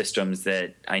obscure systems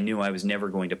that I knew I was never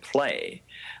going to play,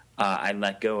 I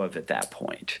let go of at that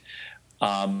point.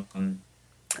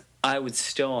 I would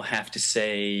still have to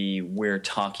say we're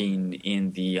talking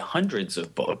in the hundreds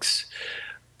of books,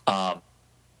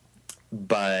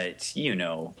 but,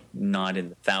 not in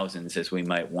the thousands as we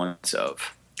might once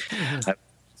have. Mm-hmm. I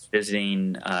was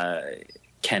visiting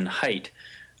Ken Hite,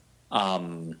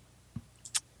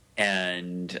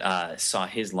 and saw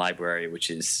his library, which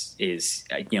is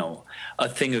a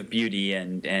thing of beauty,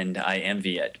 and I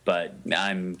envy it. But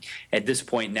I'm at this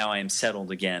point now. I am settled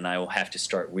again. I will have to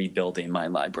start rebuilding my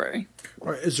library.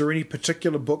 All right, is there any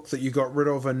particular book that you got rid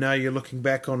of, and now you're looking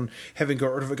back on having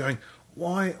got rid of it, going,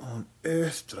 "Why on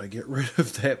earth did I get rid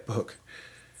of that book?"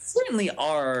 Certainly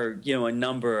are, a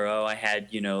number. I had,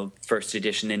 first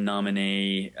edition In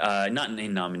Nomine, not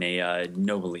In Nomine,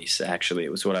 Nobilis, actually.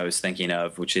 It was what I was thinking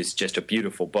of, which is just a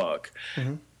beautiful book.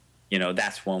 Mm-hmm.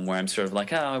 That's one where I'm sort of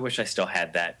like, I wish I still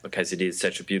had that because it is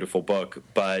such a beautiful book.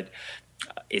 But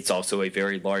it's also a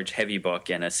very large, heavy book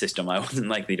and a system I wasn't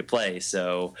likely to play.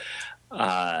 So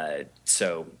and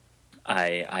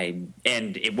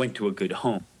it went to a good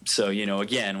home. So,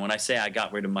 again, when I say I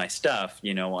got rid of my stuff,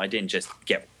 I didn't just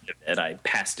get rid of it. I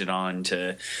passed it on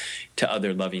to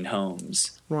other loving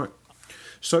homes. Right.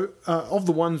 So, of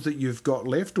the ones that you've got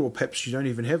left, or perhaps you don't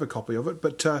even have a copy of it,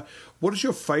 but what is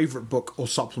your favourite book or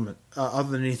supplement, other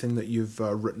than anything that you've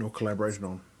written or collaborated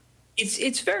on?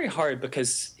 It's very hard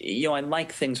because, I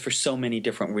like things for so many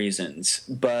different reasons.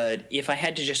 But if I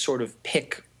had to just sort of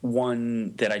pick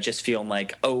one that I just feel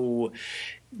like,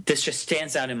 this just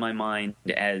stands out in my mind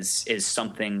as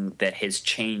something that has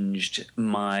changed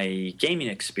my gaming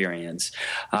experience,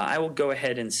 I will go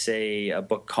ahead and say a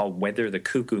book called Whether the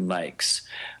Cuckoo Likes,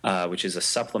 which is a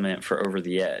supplement for Over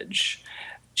the Edge,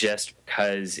 just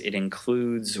because it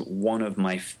includes one of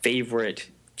my favorite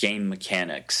game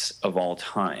mechanics of all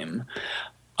time,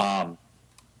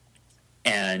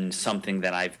 and something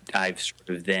that I've sort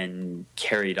of then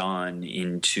carried on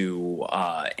into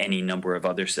any number of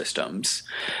other systems,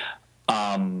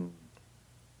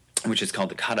 which is called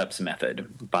the Cut-Ups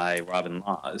Method by Robin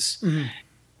Laws. Mm-hmm.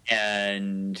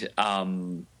 And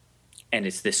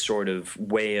it's this sort of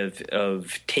way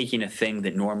of taking a thing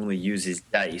that normally uses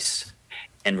dice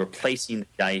and replacing the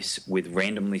dice with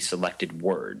randomly selected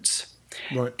words.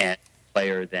 Right. And the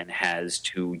player then has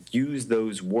to use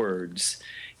those words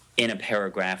in a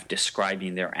paragraph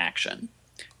describing their action,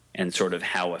 and sort of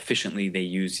how efficiently they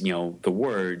use, the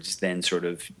words then sort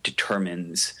of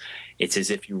determines. It's as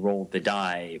if you rolled the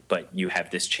die, but you have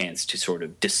this chance to sort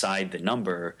of decide the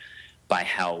number by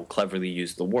how cleverly you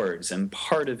use the words. And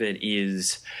part of it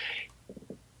is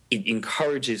it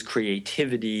encourages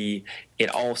creativity. It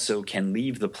also can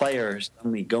leave the player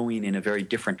suddenly going in a very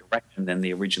different direction than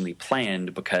they originally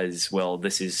planned because,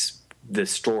 this is the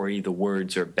story the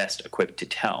words are best equipped to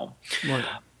tell. Right.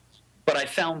 But I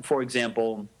found, for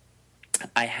example,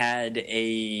 I had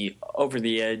a Over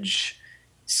the Edge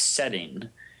setting,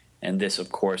 and this,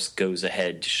 of course, goes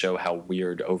ahead to show how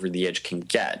weird Over the Edge can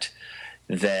get,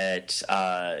 that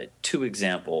two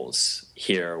examples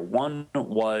here. One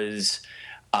was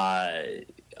a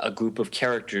group of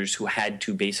characters who had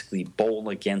to basically bowl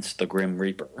against the Grim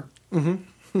Reaper.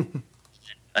 Mm-hmm.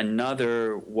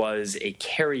 Another was a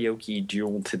karaoke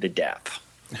duel to the death.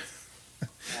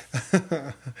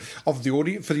 Of the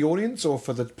audience, for the audience, or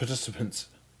for the participants?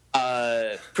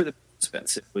 For the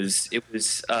participants, it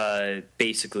was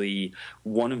basically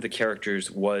one of the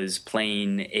characters was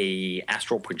playing a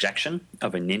astral projection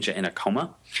of a ninja in a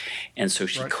coma, and so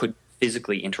she couldn't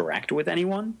physically interact with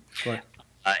anyone. Right.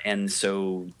 And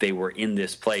so they were in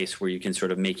this place where you can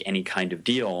sort of make any kind of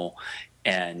deal,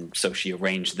 and so she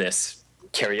arranged this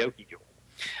karaoke duel.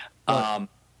 Right.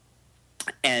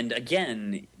 And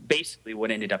again, basically what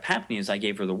ended up happening is I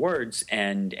gave her the words,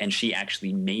 and she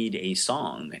actually made a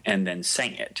song and then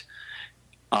sang it.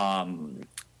 And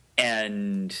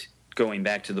going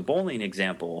back to the bowling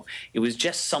example, it was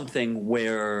just something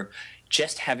where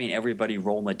just having everybody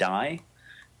roll a die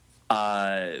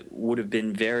would have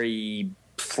been very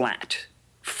flat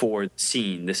for the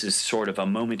scene. This is sort of a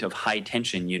moment of high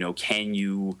tension. Can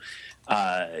you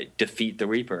defeat the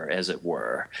Reaper, as it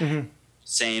were? Mm-hmm.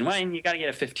 Saying, well, you got to get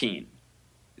a 15.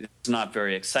 It's not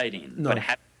very exciting. No. But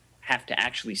have to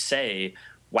actually say,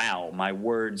 wow, my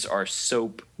words are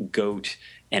soap, goat,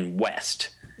 and west.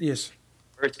 Yes.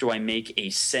 First, do I make a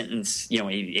sentence,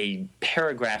 a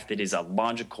paragraph that is a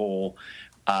logical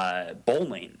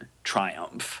bowling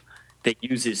triumph that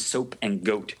uses soap and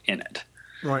goat in it?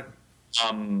 Right.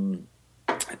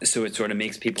 So it sort of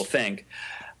makes people think.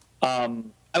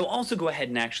 I will also go ahead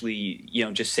and actually,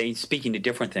 just say, speaking to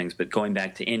different things, but going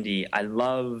back to indie, I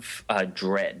love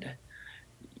Dread.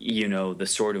 The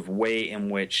sort of way in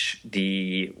which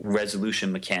the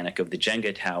resolution mechanic of the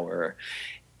Jenga tower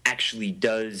actually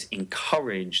does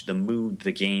encourage the mood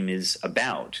the game is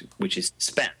about, which is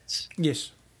suspense.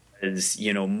 Yes. Is,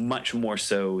 much more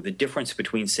so the difference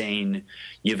between saying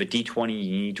you have a D20,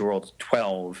 you need to roll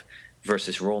 12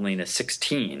 versus rolling a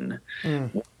 16.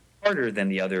 One harder than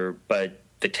the other, but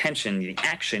the tension, the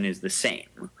action is the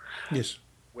same. Yes.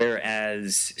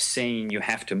 Whereas saying you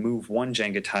have to move one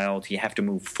Jenga tile to you have to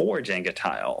move 4 Jenga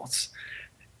tiles,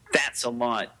 that's a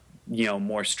lot,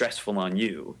 more stressful on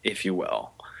you, if you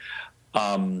will.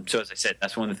 So as I said,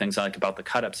 that's one of the things I like about the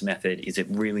cut-ups method is it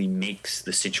really makes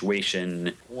the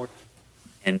situation more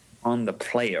and on the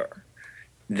player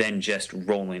than just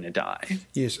rolling a die.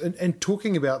 Yes, and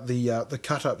talking about the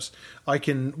cut-ups, I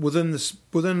can within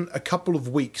a couple of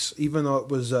weeks, even though it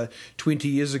was 20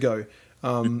 years ago,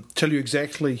 tell you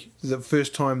exactly the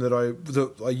first time that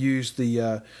I used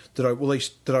that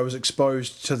I was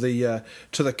exposed to the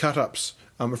cut-ups.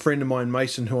 A friend of mine,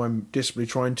 Mason, who I'm desperately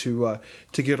trying to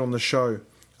get on the show,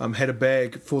 had a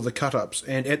bag for the cut-ups,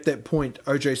 and at that point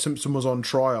O.J. Simpson was on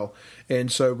trial,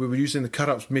 and so we were using the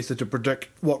cut-ups method to predict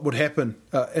what would happen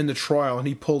in the trial, and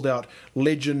he pulled out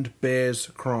Legend Bears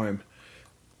Crime.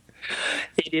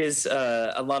 It is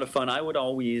a lot of fun. I would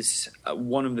always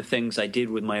one of the things I did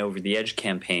with my Over the Edge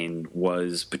campaign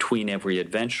was between every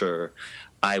adventure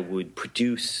I would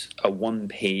produce a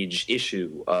 1-page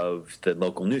issue of the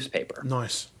local newspaper.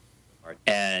 Nice.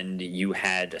 And you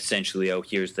had essentially,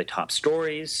 here's the top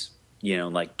stories,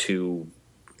 like 2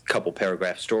 couple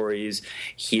paragraph stories.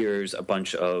 Here's a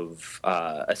bunch of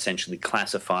essentially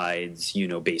classifieds,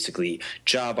 basically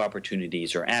job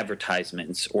opportunities or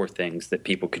advertisements or things that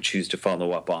people could choose to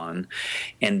follow up on.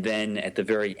 And then at the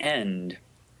very end,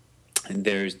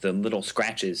 there's the little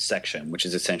scratches section, which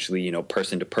is essentially,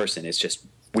 person to person. It's just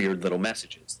weird little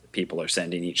messages that people are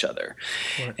sending each other.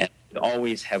 Right. And I would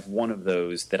always have one of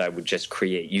those that I would just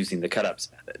create using the cut-ups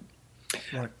method.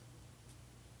 Right.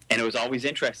 And it was always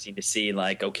interesting to see,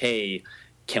 okay,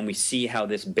 can we see how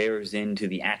this bears into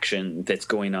the action that's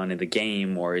going on in the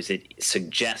game, or is it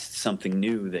suggest something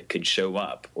new that could show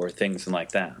up, or things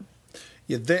like that?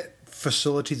 Yeah, that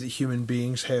facility that human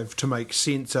beings have to make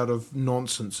sense out of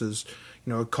nonsense is,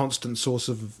 a constant source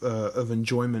of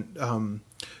enjoyment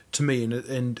to me,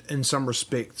 and in some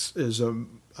respects is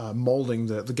moulding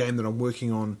the game that I'm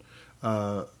working on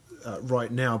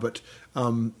right now. But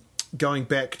going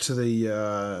back to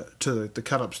the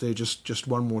cut-ups there, just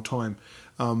one more time,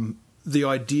 the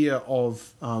idea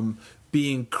of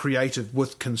being creative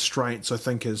with constraints, I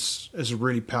think, is a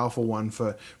really powerful one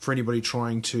for anybody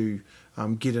trying to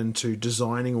get into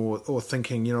designing or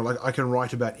thinking. I can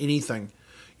write about anything.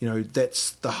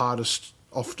 That's the hardest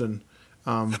often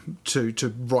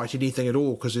to write anything at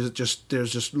all, because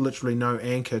there's just literally no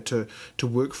anchor to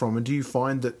work from. And do you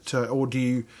find that, or do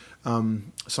you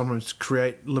sometimes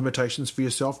create limitations for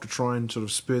yourself to try and sort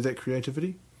of spur that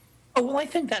creativity? Oh, well, I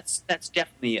think that's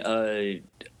definitely a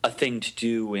thing to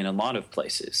do in a lot of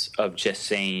places, of just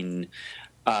saying,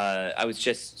 I was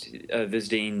just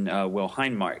visiting Will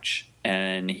Hindmarch,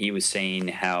 and he was saying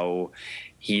how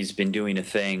he's been doing a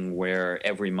thing where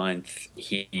every month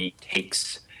he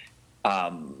takes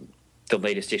the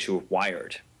latest issue of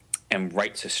Wired and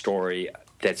writes a story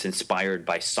that's inspired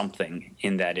by something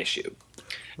in that issue.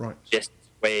 Right. Just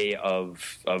a way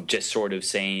of just sort of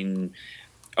saying,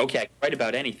 okay, I can write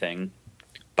about anything,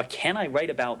 but can I write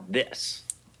about this?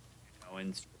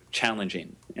 And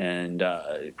challenging and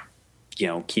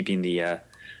keeping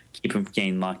from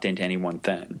getting locked into any one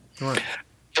thing. Right.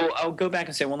 I'll go back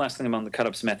and say one last thing about the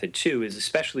cut-ups method too. Is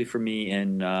especially for me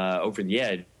in Over the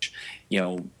Edge,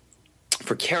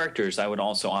 for characters, I would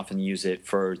also often use it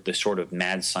for the sort of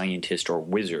mad scientist or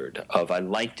wizard. I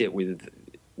liked it with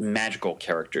magical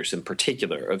characters in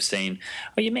particular, of saying,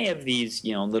 oh, you may have these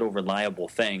little reliable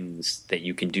things that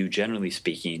you can do, generally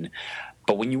speaking,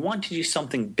 but when you want to do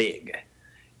something big,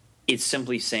 it's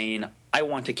simply saying, I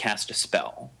want to cast a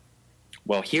spell.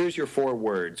 Well, here's your 4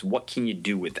 words. What can you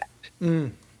do with that?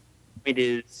 It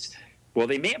is, well,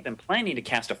 they may have been planning to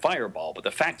cast a fireball, but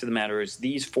the fact of the matter is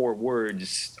these 4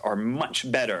 words are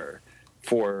much better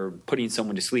for putting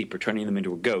someone to sleep or turning them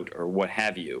into a goat or what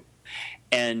have you.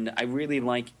 And I really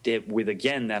liked it with,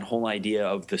 again, that whole idea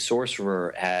of the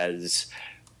sorcerer as,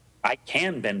 I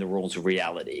can bend the rules of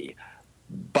reality,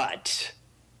 but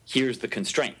here's the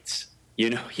constraints.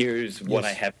 Here's what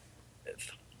I have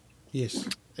with. Yes,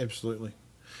 absolutely.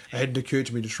 It hadn't occurred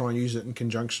to me to try and use it in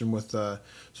conjunction with sort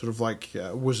of like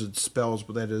wizard spells,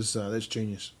 but that's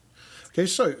genius. Okay,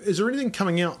 so is there anything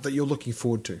coming out that you're looking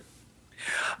forward to?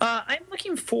 I'm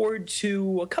looking forward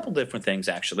to a couple different things,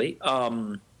 actually.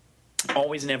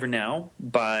 Always Never Now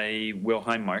by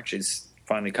Wilhelm March is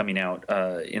finally coming out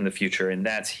in the future, and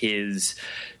that's his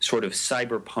sort of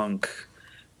cyberpunk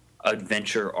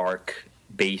adventure arc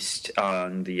based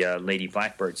on the Lady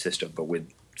Blackbird system, but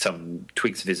with some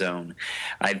tweaks of his own.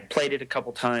 I've played it a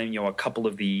couple times, a couple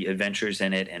of the adventures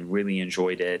in it, and really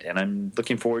enjoyed it, and I'm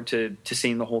looking forward to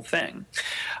seeing the whole thing.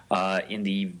 In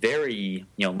the very,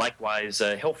 likewise,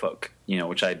 Hillfolk,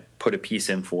 which I put a piece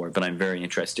in for, but I'm very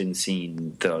interested in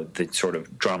seeing the sort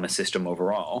of drama system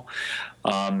overall.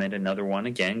 And another one,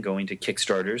 again, going to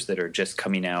Kickstarters that are just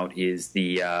coming out, is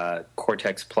the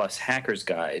Cortex Plus Hacker's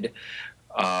Guide,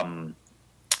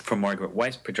 from Margaret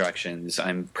Weiss Productions.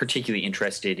 I'm particularly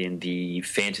interested in the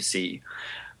fantasy,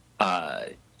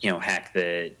 hack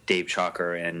that Dave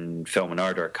Chalker and Phil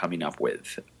Menard are coming up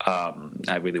with.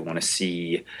 I really want to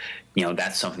see,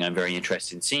 that's something I'm very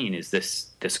interested in seeing. Is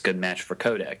this good match for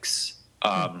Codex?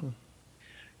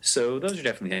 So those are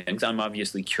definitely things. I'm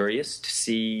obviously curious to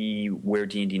see where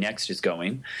D&D Next is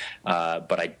going,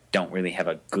 but I don't really have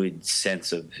a good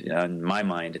sense of, in my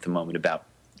mind at the moment, about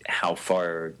how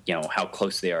far, how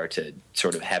close they are to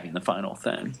sort of having the final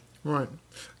thing. Right.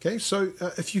 Okay, so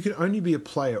if you could only be a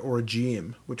player or a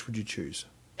GM, which would you choose?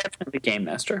 Definitely Game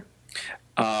Master.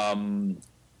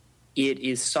 It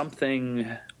is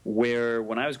something where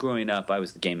when I was growing up, I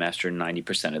was the Game Master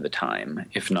 90% of the time,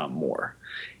 if not more.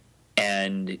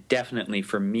 And definitely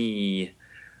for me,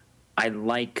 I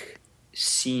like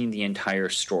seeing the entire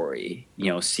story,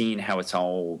 seeing how it's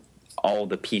all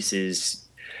the pieces.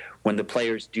 When the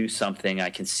players do something,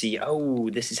 I can see, oh,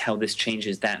 this is how this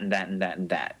changes that and that and that and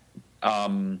that.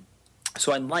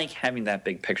 So I like having that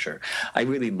big picture. I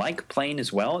really like playing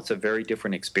as well. It's a very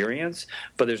different experience,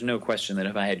 but there's no question that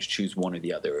if I had to choose one or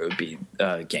the other, it would be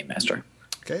Game Master.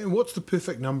 Okay, and what's the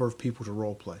perfect number of people to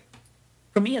role play?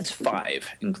 For me, it's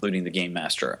 5, including the Game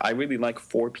Master. I really like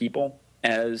 4 people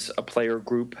as a player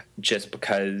group, just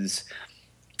because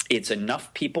it's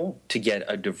enough people to get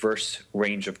a diverse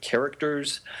range of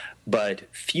characters, but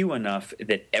few enough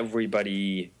that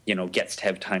everybody, gets to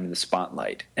have time in the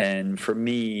spotlight. And for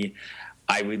me,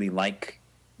 I really like,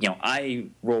 I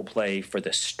role play for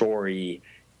the story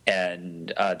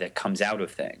and that comes out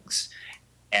of things.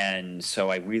 And so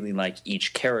I really like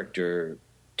each character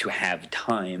to have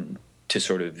time to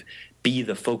sort of be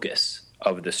the focus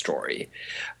of the story.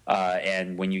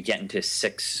 And when you get into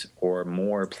 6 or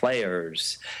more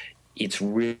players, it's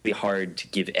really hard to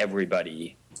give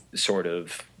everybody sort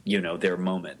of, their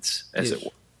moments, as it were.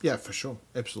 Yeah, for sure.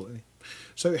 Absolutely.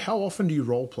 So how often do you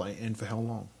role play, and for how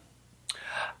long?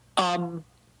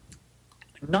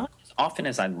 Not as often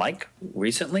as I'd like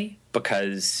recently,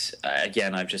 because,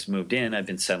 again, I've just moved in. I've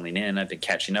been settling in. I've been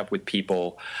catching up with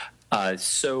people.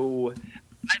 So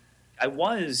I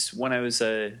was, when I was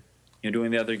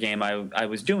doing the other game, I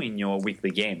was doing a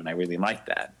weekly game, and I really liked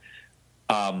that.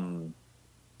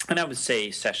 And I would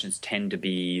say sessions tend to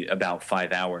be about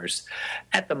 5 hours.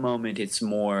 At the moment, it's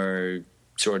more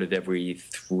sort of every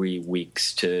 3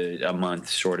 weeks to a month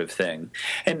sort of thing.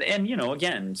 And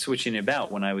again, switching it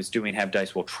about, when I was doing Have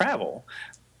Dice Will Travel,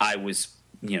 I was,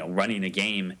 running a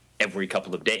game every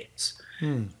couple of days.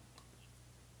 And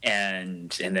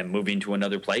then moving to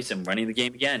another place and running the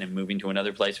game again, and moving to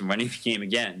another place and running the game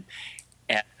again.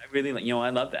 And I really, I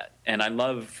love that. And I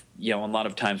love, a lot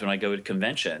of times when I go to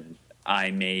convention,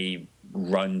 I may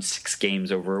run 6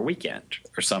 games over a weekend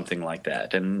or something like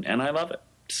that, and I love it.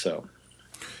 So,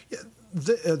 yeah,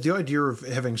 The idea of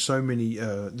having so many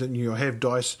that you have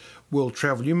dice world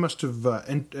travel, you must have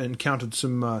encountered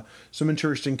some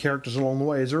interesting characters along the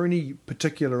way. Is there any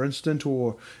particular incident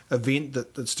or event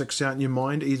that sticks out in your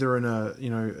mind, either in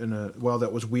a well,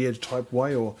 that was weird type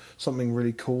way, or something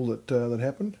really cool that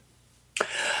happened?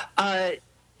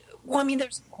 Well, I mean,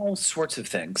 there's all sorts of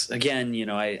things. Again,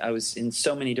 I was in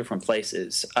so many different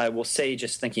places. I will say,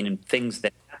 just thinking in things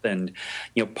that happened,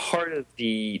 part of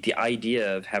the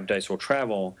idea of Have Dice Will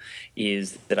Travel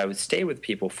is that I would stay with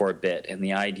people for a bit. And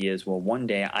the idea is, well, one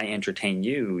day I entertain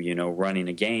you, running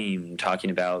a game,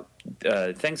 talking about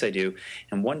things I do.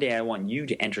 And one day I want you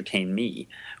to entertain me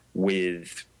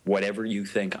with whatever you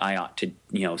think I ought to,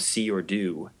 see or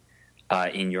do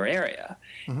in your area.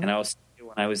 Mm-hmm. And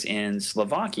when I was in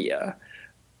Slovakia,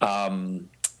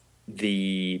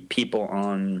 the people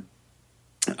on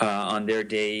their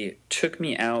day took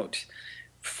me out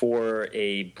for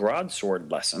a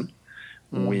broadsword lesson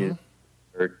mm-hmm. with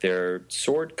their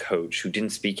sword coach, who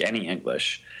didn't speak any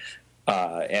English,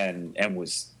 and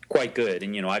was quite good.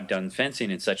 And I've done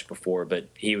fencing and such before, but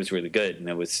he was really good, and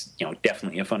it was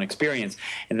definitely a fun experience.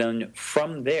 And then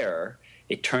from there,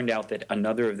 it turned out that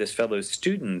another of this fellow's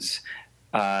students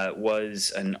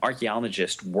was an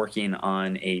archaeologist working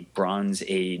on a Bronze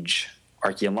Age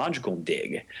archaeological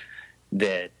dig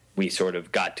that we sort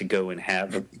of got to go and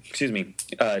have, a,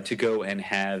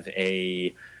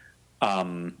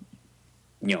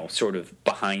 sort of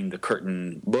behind the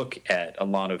curtain look at a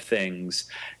lot of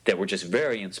things that were just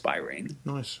very inspiring.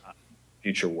 Nice.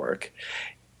 Future work.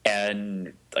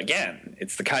 And again,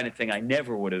 it's the kind of thing I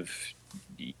never would have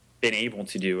been able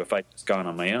to do if I'd just gone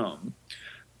on my own.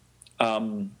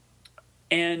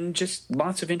 And just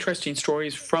lots of interesting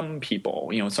stories from people.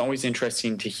 It's always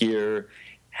interesting to hear,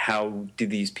 how did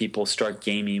these people start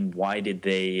gaming? Why did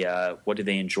they? What did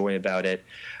they enjoy about it?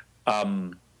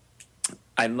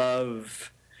 I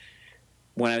love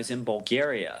when I was in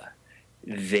Bulgaria.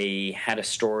 They had a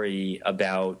story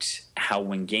about how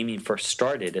when gaming first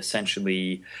started,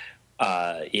 essentially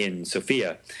in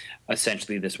Sofia.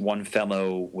 Essentially, this one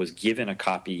fellow was given a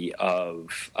copy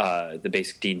of the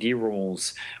basic D&D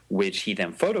rules, which he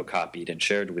then photocopied and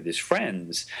shared with his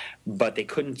friends, but they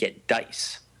couldn't get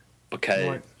dice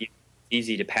because it's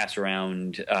easy to pass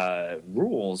around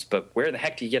rules, but where the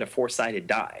heck do you get a 4-sided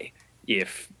die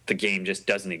if the game just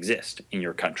doesn't exist in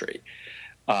your country?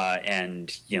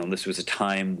 And this was a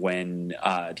time when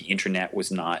the internet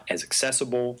was not as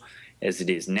accessible as it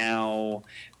is now.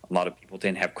 A lot of people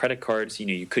didn't have credit cards.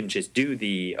 You couldn't just do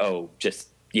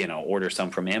order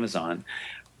some from Amazon.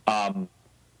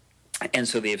 And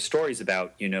so they have stories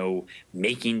about,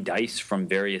 making dice from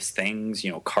various things,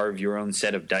 carve your own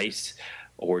set of dice,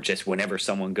 or just whenever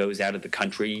someone goes out of the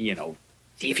country,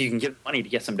 see if you can give money to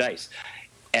get some dice.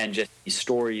 And just these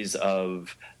stories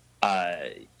of,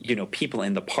 people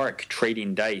in the park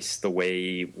trading dice the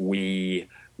way we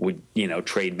would,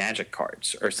 trade magic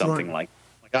cards or something like that.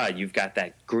 God, you've got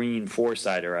that green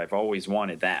 4-sider. I've always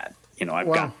wanted that. I've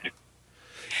got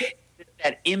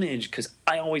that image, because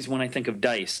I always, when I think of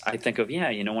dice, I think of,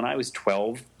 when I was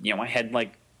 12, I had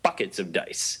like buckets of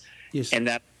dice. Yes. And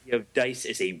that idea of dice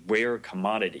is a rare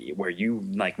commodity where you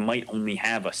might only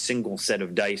have a single set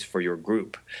of dice for your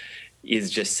group is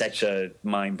just such a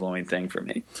mind-blowing thing for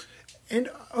me. And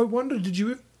I wonder, did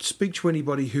you speak to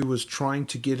anybody who was trying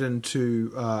to get into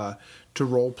to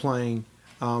role-playing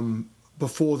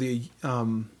before the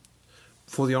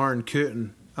Iron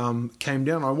Curtain came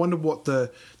down? I wonder what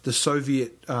the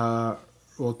Soviet or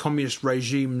communist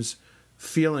regime's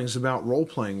feelings about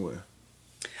role-playing were.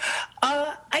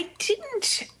 I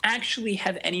didn't actually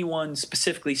have anyone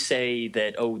specifically say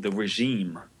that, the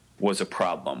regime was a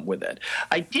problem with it.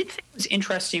 I did think it was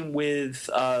interesting with,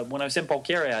 when I was in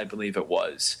Bulgaria, I believe it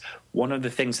was, one of the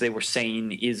things they were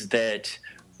saying is that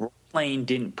role-playing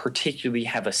didn't particularly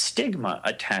have a stigma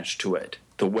attached to it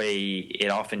the way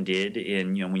it often did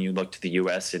in, when you look to the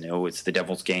U.S. and, it's the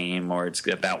devil's game or it's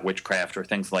about witchcraft or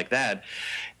things like that.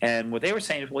 And what they were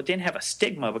saying is, well, it didn't have a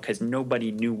stigma because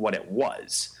nobody knew what it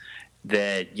was.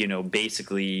 That,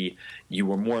 basically you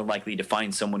were more likely to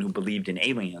find someone who believed in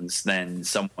aliens than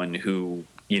someone who,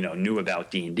 knew about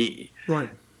D&D.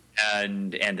 Right.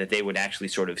 And that they would actually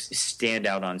sort of stand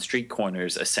out on street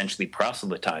corners, essentially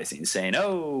proselytizing, saying,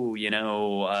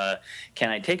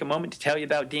 can I take a moment to tell you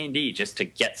about D&D just to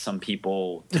get some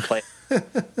people to play?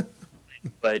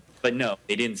 But no,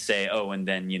 they didn't say, and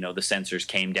then, the censors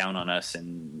came down on us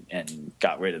and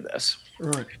got rid of this.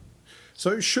 Right.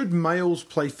 So should males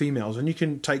play females? And you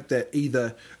can take that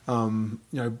either,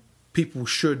 people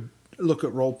should look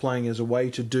at role playing as a way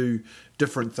to do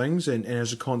different things, and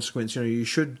as a consequence, you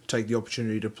should take the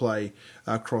opportunity to play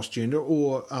cross gender,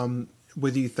 or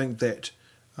whether you think that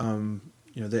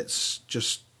that's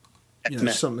just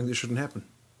something that shouldn't happen.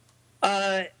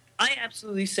 I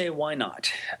absolutely say why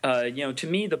not. To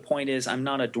me, the point is I'm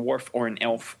not a dwarf or an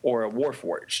elf or a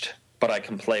warforged, but I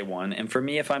can play one. And for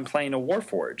me, if I'm playing a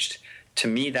warforged, to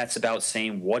me that's about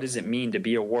saying, what does it mean to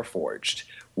be a warforged?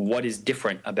 What is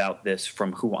different about this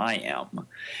from who I am?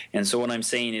 And so what I'm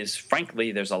saying is,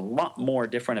 frankly, there's a lot more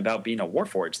different about being a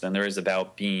warforged than there is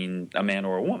about being a man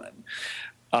or a woman.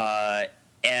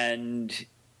 And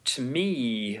to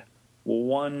me,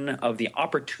 one of the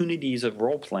opportunities of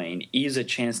role-playing is a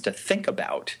chance to think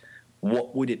about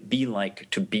what would it be like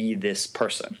to be this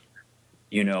person,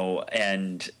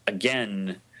 and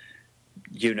again,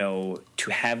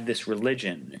 to have this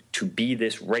religion, to be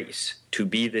this race, to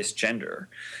be this gender.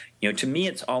 To me,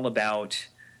 it's all about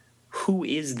who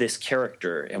is this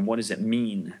character and what does it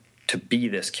mean to be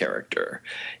this character.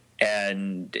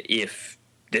 And if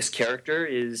this character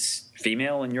is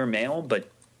female and you're male,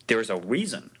 but there's a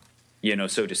reason,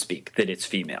 so to speak, that it's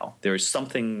female. There's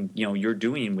something, you're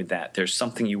doing with that. There's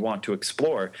something you want to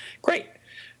explore. Great.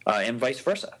 And vice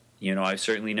versa. I've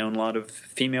certainly known a lot of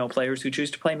female players who choose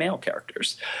to play male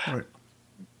characters. Right.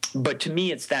 But to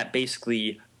me, it's that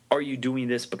basically, are you doing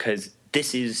this because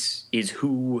this is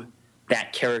who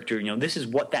that character, this is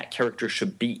what that character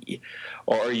should be?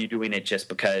 Or are you doing it just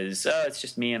because it's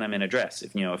just me and I'm in a dress,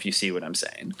 if you see what I'm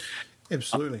saying?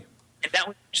 Absolutely. And that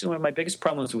was actually one of my biggest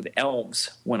problems with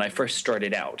elves when I first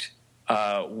started out,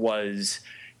 was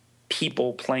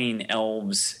people playing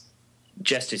elves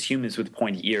just as humans with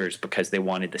pointy ears because they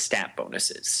wanted the stat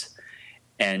bonuses.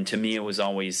 And to me, it was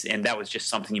always, and that was just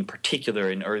something in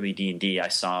particular in early D&D I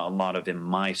saw a lot of in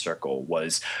my circle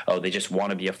was, they just want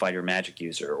to be a fighter magic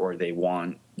user, or they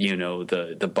want,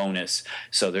 the bonus,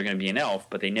 so they're going to be an elf,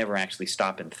 but they never actually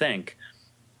stop and think,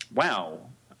 wow,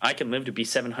 I can live to be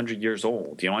 700 years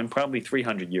old. I'm probably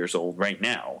 300 years old right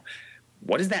now.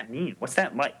 What does that mean? What's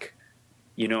that like?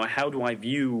 How do I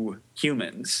view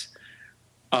humans?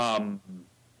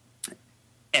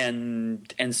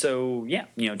 And so, yeah,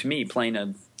 to me, playing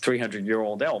a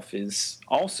 300-year-old elf is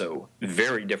also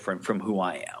very different from who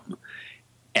I am.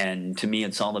 And to me,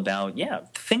 it's all about,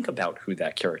 think about who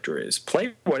that character is.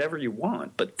 Play whatever you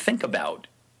want, but think about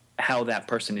how that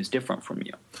person is different from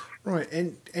you. Right,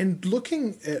 and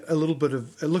looking at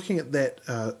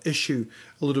that issue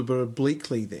a little bit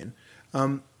obliquely, then,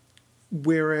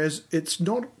 whereas it's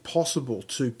not possible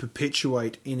to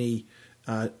perpetuate any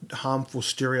harmful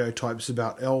stereotypes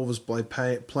about elves by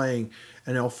playing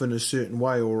an elf in a certain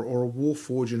way or a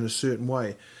warforged in a certain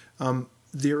way,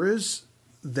 there is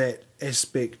that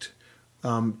aspect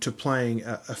to playing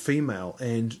a female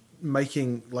and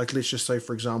making, like, let's just say,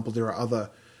 for example, there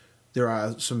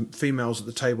are some females at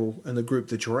the table in the group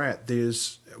that you're at.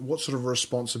 There's what sort of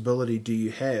responsibility do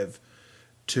you have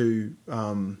to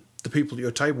the people at your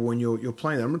table when you're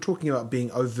playing that? I'm not talking about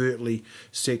being overtly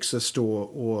sexist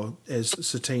or as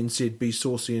Satine said, be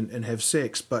saucy and have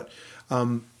sex, but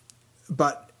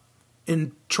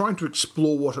in trying to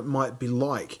explore what it might be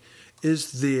like,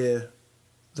 is there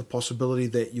the possibility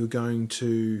that you're going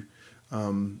to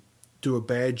do a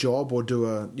bad job or do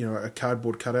a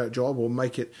cardboard cutout job or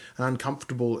make it an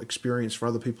uncomfortable experience for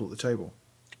other people at the table?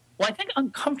 Well, I think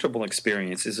uncomfortable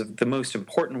experience is the most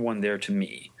important one there to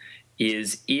me.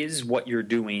 Is what you're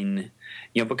doing,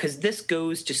 because this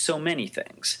goes to so many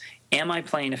things. Am I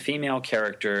playing a female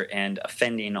character and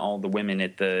offending all the women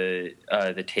at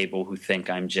the table who think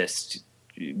I'm just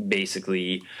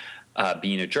basically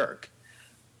being a jerk?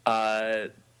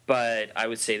 But I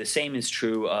would say the same is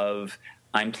true of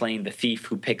I'm playing the thief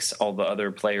who picks all the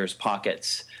other players'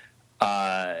 pockets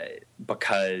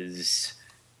because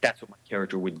that's what my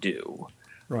character would do.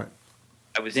 Right.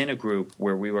 I was in a group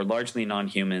where we were largely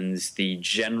non-humans. The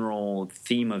general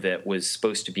theme of it was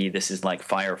supposed to be, this is like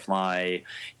Firefly.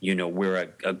 We're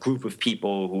a group of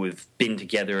people who have been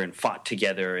together and fought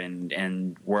together,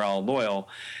 and we're all loyal.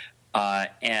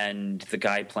 And the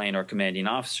guy playing our commanding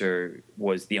officer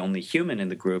was the only human in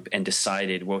the group and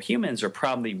decided, well, humans are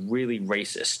probably really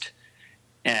racist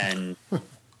and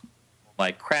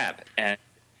like crap. And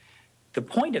the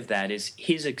point of that is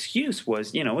his excuse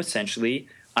was, essentially,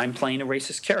 I'm playing a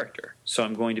racist character, so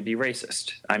I'm going to be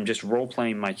racist. I'm just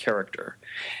role-playing my character.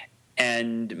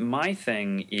 And my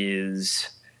thing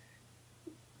is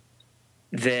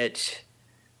that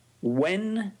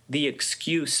when the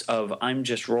excuse of I'm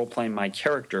just role-playing my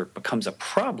character becomes a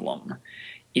problem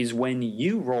is when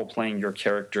you role-playing your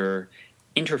character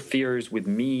interferes with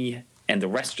me and the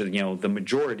rest of, the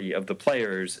majority of the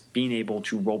players being able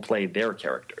to role play their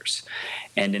characters.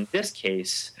 And in this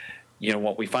case,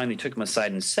 what we finally took them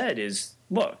aside and said is,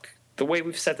 look, the way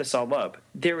we've set this all up,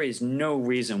 there is no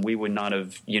reason we would not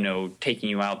have, taken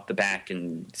you out the back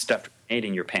and stuffed a grenade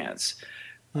in your pants.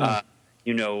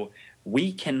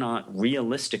 We cannot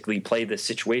realistically play this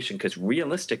situation because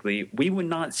realistically, we would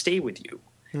not stay with you.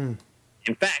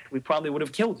 In fact, we probably would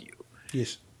have killed you.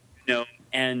 Yes.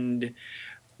 And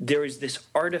there is this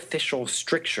artificial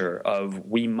stricture of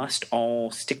we must all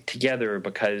stick together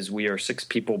because we are 6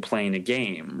 people playing a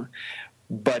game.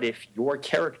 But if your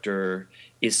character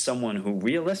is someone who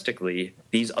realistically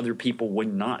these other people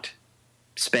would not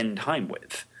spend time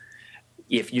with,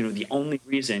 if the only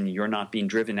reason you're not being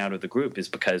driven out of the group is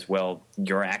because, well,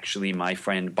 you're actually my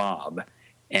friend Bob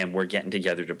and we're getting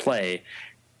together to play,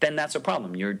 then that's a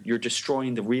problem. You're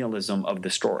destroying the realism of the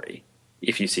story,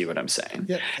 if you see what I'm saying.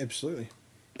 Yeah, absolutely.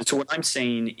 So what I'm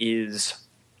saying is,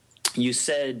 you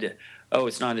said, oh,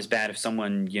 it's not as bad if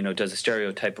someone, does a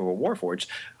stereotype of a Warforged.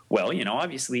 Well,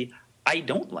 obviously, I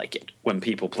don't like it when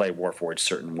people play Warforged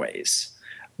certain ways.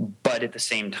 But at the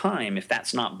same time, if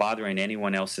that's not bothering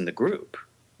anyone else in the group,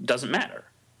 it doesn't matter.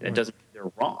 It doesn't mean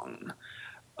they're wrong.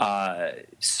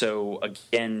 So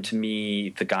again, to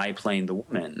me, the guy playing the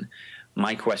woman,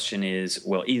 my question is,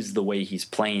 well, is the way he's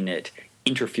playing it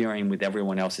interfering with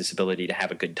everyone else's ability to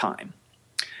have a good time?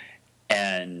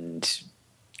 And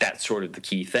that's sort of the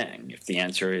key thing. If the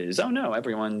answer is, oh, no,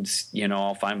 everyone's,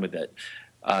 all fine with it,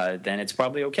 then it's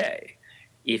probably okay.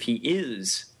 If he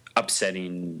is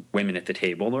upsetting women at the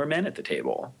table or men at the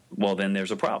table, well, then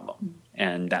there's a problem.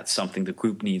 And that's something the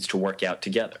group needs to work out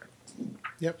together.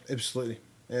 Yep, absolutely.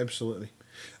 Absolutely.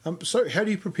 So how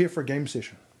do you prepare for a game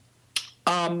session?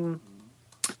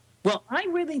 Well, I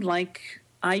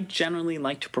generally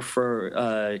like to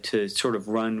prefer to sort of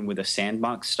run with a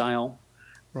sandbox style,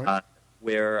 right,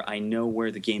 where I know where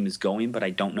the game is going, but I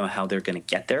don't know how they're going to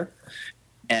get there.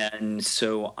 And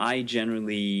so I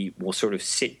generally will sort of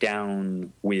sit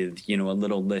down with, a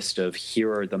little list of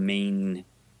here are the main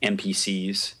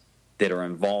NPCs that are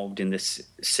involved in this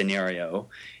scenario.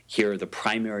 Here are the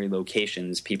primary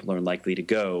locations people are likely to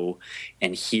go.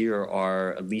 And here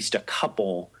are at least a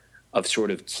couple of sort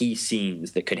of key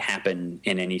scenes that could happen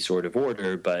in any sort of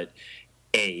order. But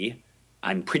A,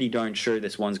 I'm pretty darn sure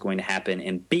this one's going to happen.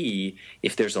 And B,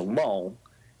 if there's a lull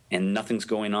and nothing's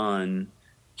going on,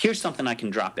 here's something I can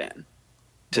drop in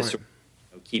to sort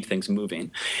of keep things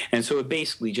moving. And so it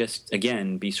basically just,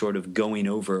 again, be sort of going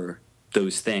over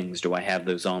those things. Do I have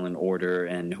those all in order?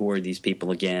 And who are these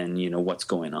people again? What's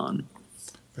going on?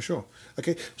 For sure.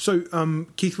 Okay. So,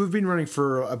 Keith, we've been running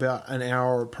for about an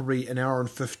hour, probably an hour and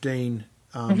 15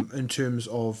 in terms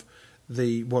of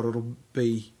what it'll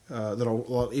be that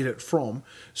I'll edit from.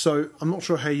 So I'm not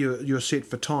sure how you're set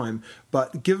for time,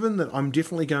 but given that I'm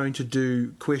definitely going to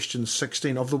do questions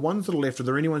 16 of the ones that are left, are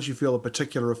there any ones you feel a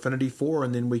particular affinity for,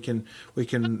 and then we can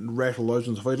rattle those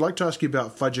ones off? I'd like to ask you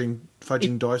about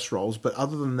fudging dice rolls, but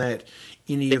other than that,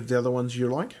 any of the other ones you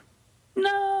like?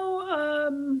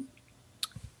 No.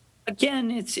 Again,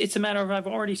 it's a matter of I've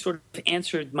already sort of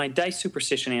answered. My dice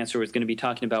superstition answer was going to be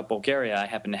talking about Bulgaria. I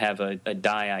happen to have a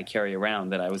die I carry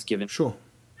around that I was given. Sure.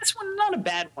 This one, not a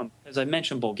bad one, because I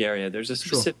mentioned Bulgaria. There's a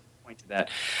specific point to that.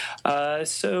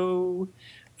 So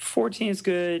 14 is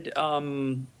good.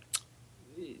 The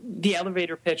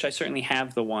elevator pitch, I certainly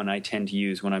have the one I tend to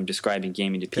use when I'm describing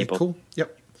gaming to people. Cool.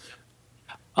 Yep.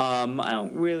 I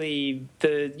don't really,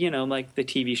 like the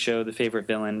TV show, The Favorite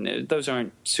Villain, those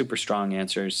aren't super strong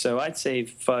answers. So I'd say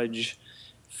fudge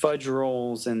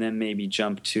rolls, and then maybe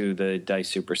jump to the dice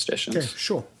superstitions. Okay,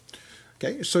 sure.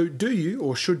 Okay, so do you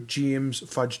or should GMs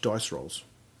fudge dice rolls?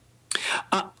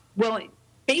 Well,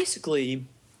 basically,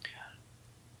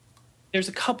 there's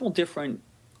a couple different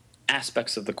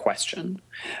aspects of the question.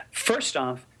 First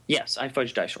off, yes, I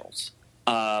fudge dice rolls.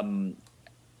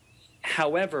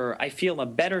 However, I feel a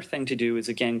better thing to do is,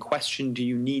 again, question, do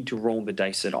you need to roll the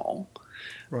dice at all?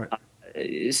 Right.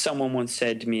 Someone once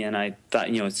said to me, and I thought,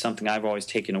 it's something I've always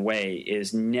taken away,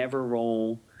 is never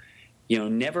roll,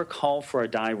 never call for a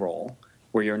die roll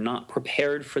where you're not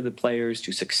prepared for the players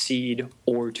to succeed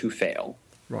or to fail.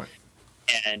 Right.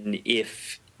 And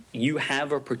if you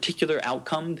have a particular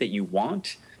outcome that you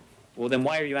want, well, then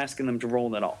why are you asking them to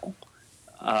roll at all?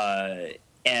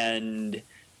 And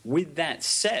with that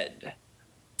said,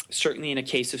 certainly in a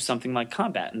case of something like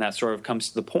combat, and that sort of comes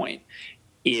to the point,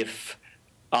 if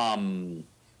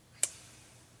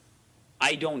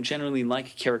I don't generally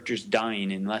like characters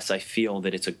dying unless I feel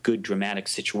that it's a good dramatic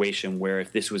situation where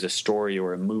if this was a story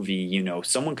or a movie,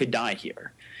 someone could die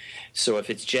here. So if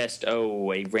it's just,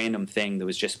 a random thing that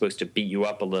was just supposed to beat you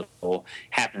up a little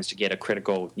happens to get a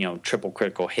critical, triple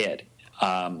critical hit,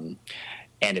 and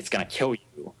it's going to kill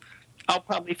you, I'll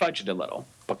probably fudge it a little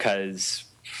because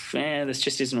this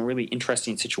just isn't a really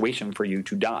interesting situation for you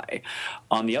to die.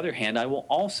 On the other hand, I will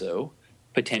also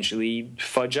potentially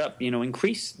fudge up,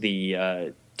 increase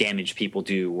the damage people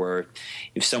do, or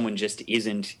if someone just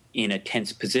isn't in a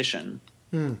tense position,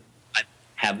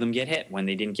 have them get hit when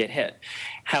they didn't get hit.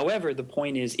 However, the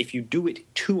point is, if you do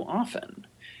it too often,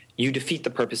 you defeat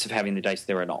the purpose of having the dice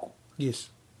there at all. Yes.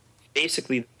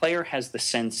 Basically, the player has the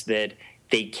sense that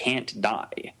they can't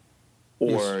die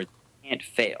or can't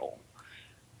fail.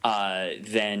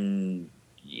 Then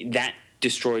that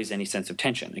destroys any sense of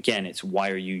tension. Again, it's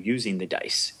why are you using the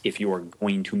dice if you are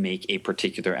going to make a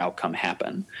particular outcome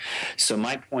happen? So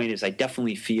my point is I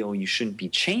definitely feel you shouldn't be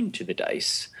chained to the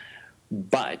dice,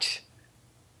 but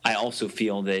I also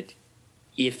feel that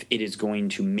if it is going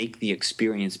to make the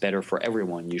experience better for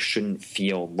everyone, you shouldn't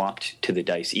feel locked to the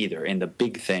dice either. And the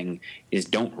big thing is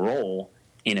don't roll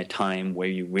in a time where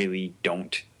you really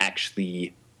don't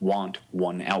actually want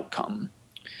one outcome.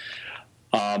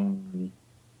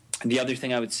 The other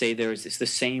thing I would say there is it's the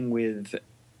same with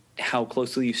how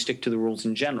closely you stick to the rules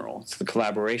in general. It's the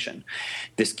collaboration.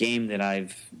 This game that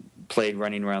I've played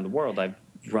running around the world, I've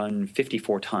run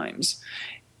 54 times.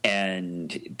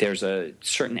 And there's a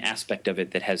certain aspect of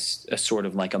it that has a sort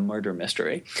of like a murder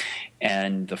mystery.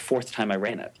 And the fourth time I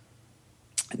ran it,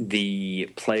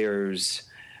 the players,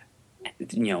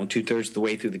 2/3 of the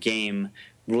way through the game,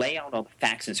 lay out all the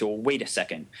facts and say, well, wait a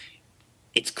second.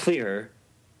 It's clear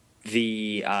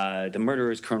the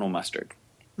murderer is Colonel Mustard.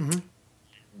 Mm-hmm.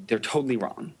 They're totally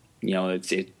wrong.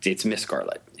 It's Miss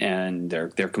Scarlet, and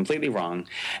they're completely wrong.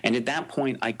 And at that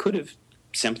point, I could have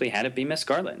simply had it be Miss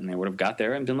Scarlet, and they would have got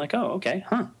there and been like, oh, okay,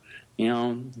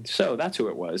 so that's who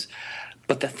it was.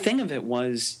 But the thing of it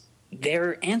was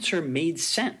their answer made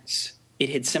sense. It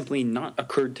had simply not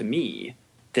occurred to me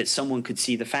that someone could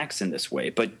see the facts in this way,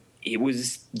 but it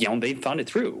was, they thought it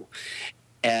through.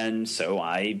 And so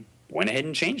I went ahead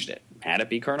and changed it, had it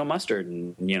be Colonel Mustard,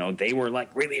 and, they were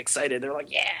like really excited. They're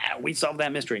like, yeah, we solved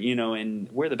that mystery, and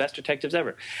we're the best detectives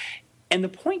ever. And the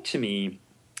point to me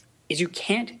is you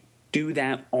can't do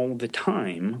that all the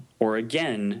time, or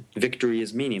again, victory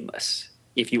is meaningless.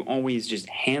 If you always just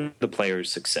hand the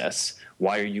players success,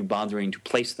 why are you bothering to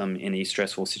place them in a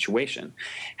stressful situation?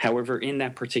 However, in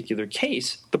that particular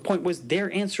case, the point was their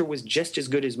answer was just as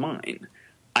good as mine.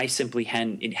 It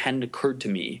hadn't occurred to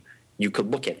me you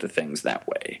could look at the things that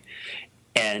way.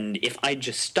 And if I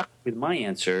just stuck with my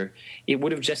answer, it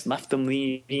would have just left them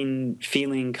leaving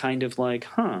feeling kind of like,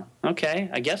 okay,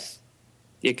 I guess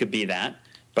it could be that.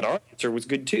 But our answer was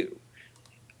good too.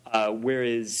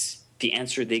 Whereas the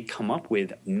answer they'd come up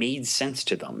with made sense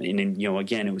to them. And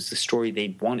again, it was the story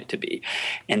they'd want it to be.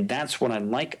 And that's what I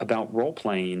like about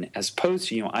role-playing as opposed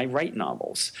to, I write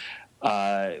novels.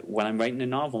 When I'm writing a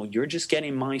novel, you're just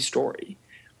getting my story.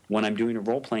 When I'm doing a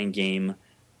role-playing game,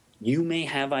 you may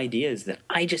have ideas that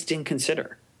I just didn't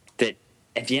consider that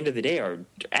at the end of the day are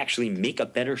actually make a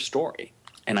better story.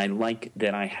 And I like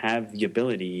that I have the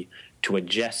ability to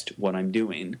adjust what I'm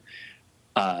doing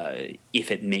if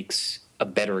it makes a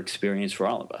better experience for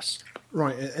all of us.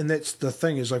 Right, and that's the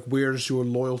thing, is like, where is your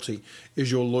loyalty?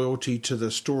 Is your loyalty to the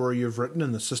story you've written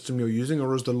and the system you're using,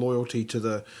 or is the loyalty to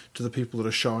the people that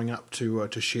are showing up to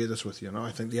share this with you?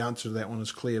 I think the answer to that one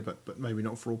is clear, but maybe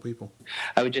not for all people.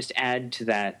 I would just add to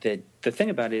that the thing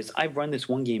about it is I've run this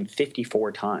one game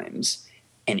 54 times,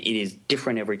 and it is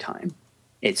different every time.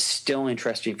 It's still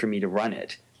interesting for me to run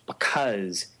it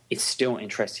because it's still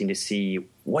interesting to see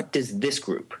what does this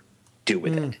group do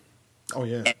with it. Oh,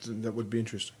 yeah, that would be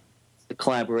interesting. The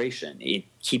collaboration, it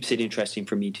keeps it interesting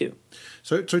for me too.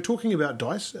 So talking about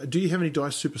dice, do you have any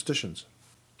dice superstitions?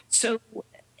 So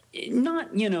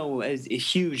not, as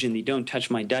huge in the don't touch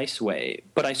my dice way,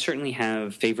 but I certainly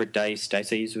have favorite dice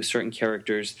I use with certain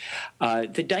characters.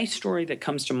 The dice story that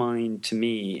comes to mind to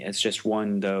me as just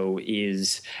one, though,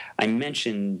 is I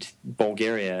mentioned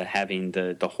Bulgaria having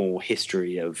the whole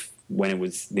history of when it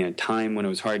was time when it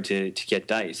was hard to get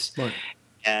dice. Right.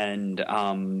 And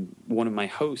one of my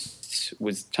hosts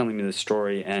was telling me the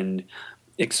story and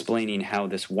explaining how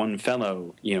this one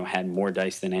fellow, had more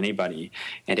dice than anybody.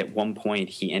 And at one point,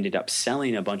 he ended up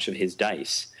selling a bunch of his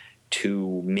dice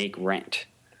to make rent.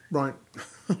 Right.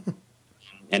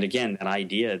 And again, that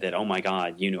idea that, oh my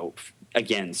God,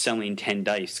 again, selling 10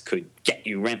 dice could get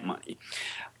you rent money.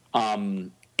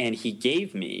 And he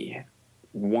gave me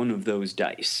one of those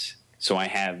dice. So I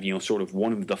have, sort of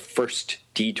one of the first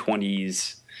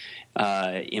D20s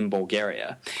in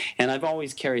Bulgaria. And I've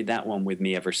always carried that one with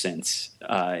me ever since,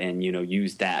 and,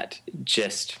 used that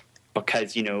just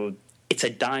because, it's a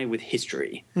die with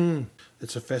history.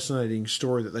 It's a fascinating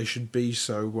story that they should be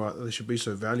so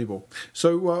valuable.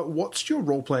 So, what's your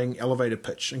role-playing elevator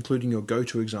pitch, including your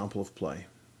go-to example of play?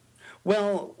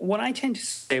 Well, what I tend to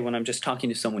say when I'm just talking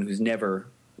to someone who's never,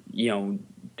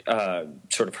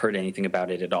 sort of heard anything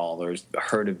about it at all, or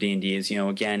heard of D&D, is,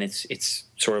 again, it's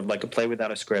sort of like a play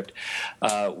without a script.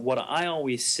 What I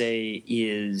always say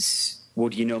is, well,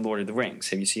 do you know Lord of the Rings?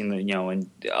 Have you seen the,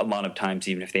 and a lot of times,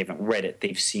 even if they haven't read it,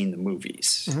 they've seen the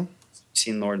movies. Mm-hmm.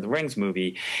 Seen Lord of the Rings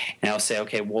movie, and I'll say,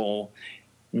 okay, well,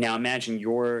 now imagine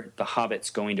you're the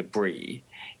hobbits going to Bree,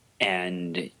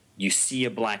 and you see a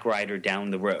black rider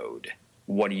down the road.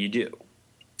 What do you do?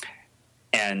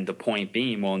 And the point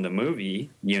being, well, in the movie,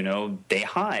 they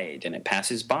hide, and it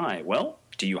passes by. Well,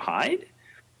 do you hide?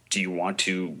 Do you want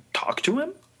to talk to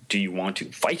him? Do you want to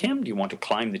fight him? Do you want to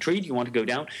climb the tree? Do you want to go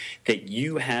down? That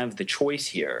you have the choice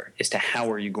here as to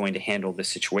how are you going to handle the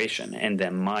situation. And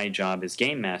then my job as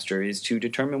game master is to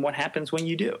determine what happens when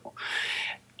you do.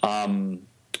 And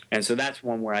so that's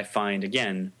one where I find,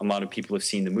 again, a lot of people have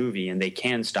seen the movie and they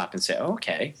can stop and say, oh,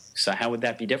 okay, so how would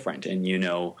that be different? And,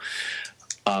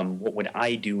 what would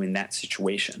I do in that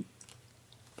situation?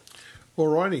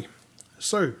 Alrighty.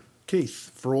 So,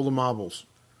 Keith, for all the marbles.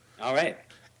 All right.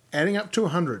 Adding up to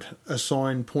 100,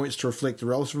 assign points to reflect the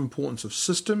relative importance of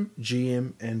system,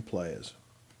 GM, and players.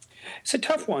 It's a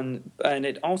tough one, and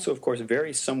it also, of course,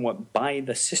 varies somewhat by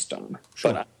the system.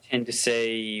 Sure. But I tend to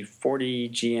say 40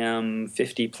 GM,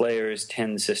 50 players,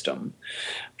 10 system,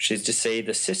 which is to say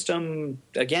the system,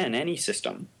 again, any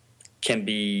system, can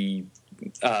be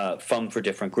fun for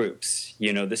different groups.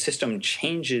 The system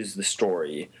changes the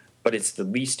story, but it's the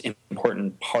least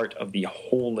important part of the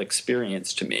whole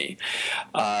experience to me.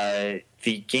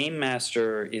 The game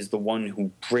master is the one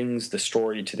who brings the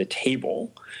story to the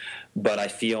table, but I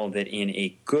feel that in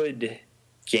a good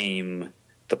game,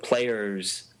 the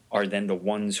players are then the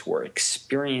ones who are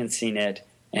experiencing it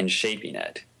and shaping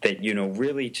it. That,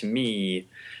 really to me,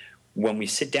 when we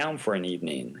sit down for an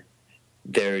evening,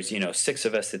 there's, 6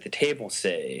 of us at the table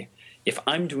say, if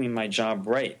I'm doing my job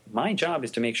right, my job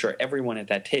is to make sure everyone at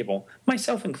that table,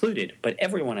 myself included, but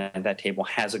everyone at that table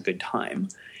has a good time.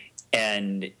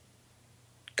 And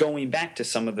going back to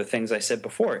some of the things I said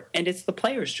before, and it's the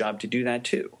player's job to do that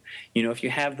too. If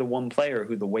you have the one player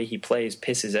who the way he plays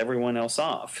pisses everyone else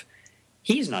off,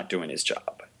 he's not doing his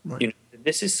job. Right.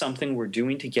 This is something we're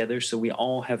doing together so we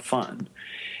all have fun.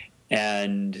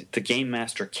 And the game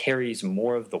master carries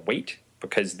more of the weight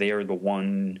because they are the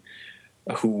one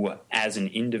who, as an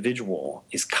individual,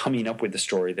 is coming up with the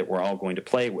story that we're all going to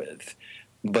play with.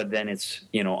 But then it's,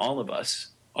 all of us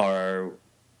are,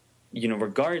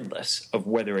 regardless of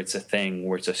whether it's a thing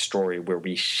where it's a story where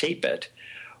we shape it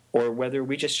or whether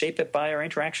we just shape it by our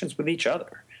interactions with each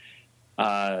other.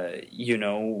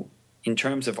 In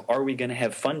terms of are we going to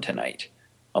have fun tonight,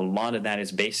 a lot of that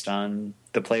is based on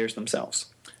the players themselves.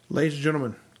 Ladies and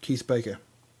gentlemen, Keith Baker.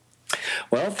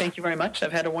 Well, thank you very much.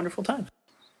 I've had a wonderful time.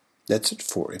 That's it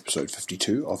for episode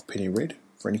 52 of Penny Red.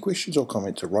 For any questions or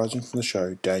comments arising from the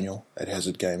show,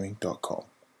 Daniel@hazardgaming.com.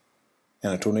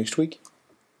 And until next week,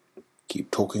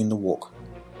 keep talking the walk.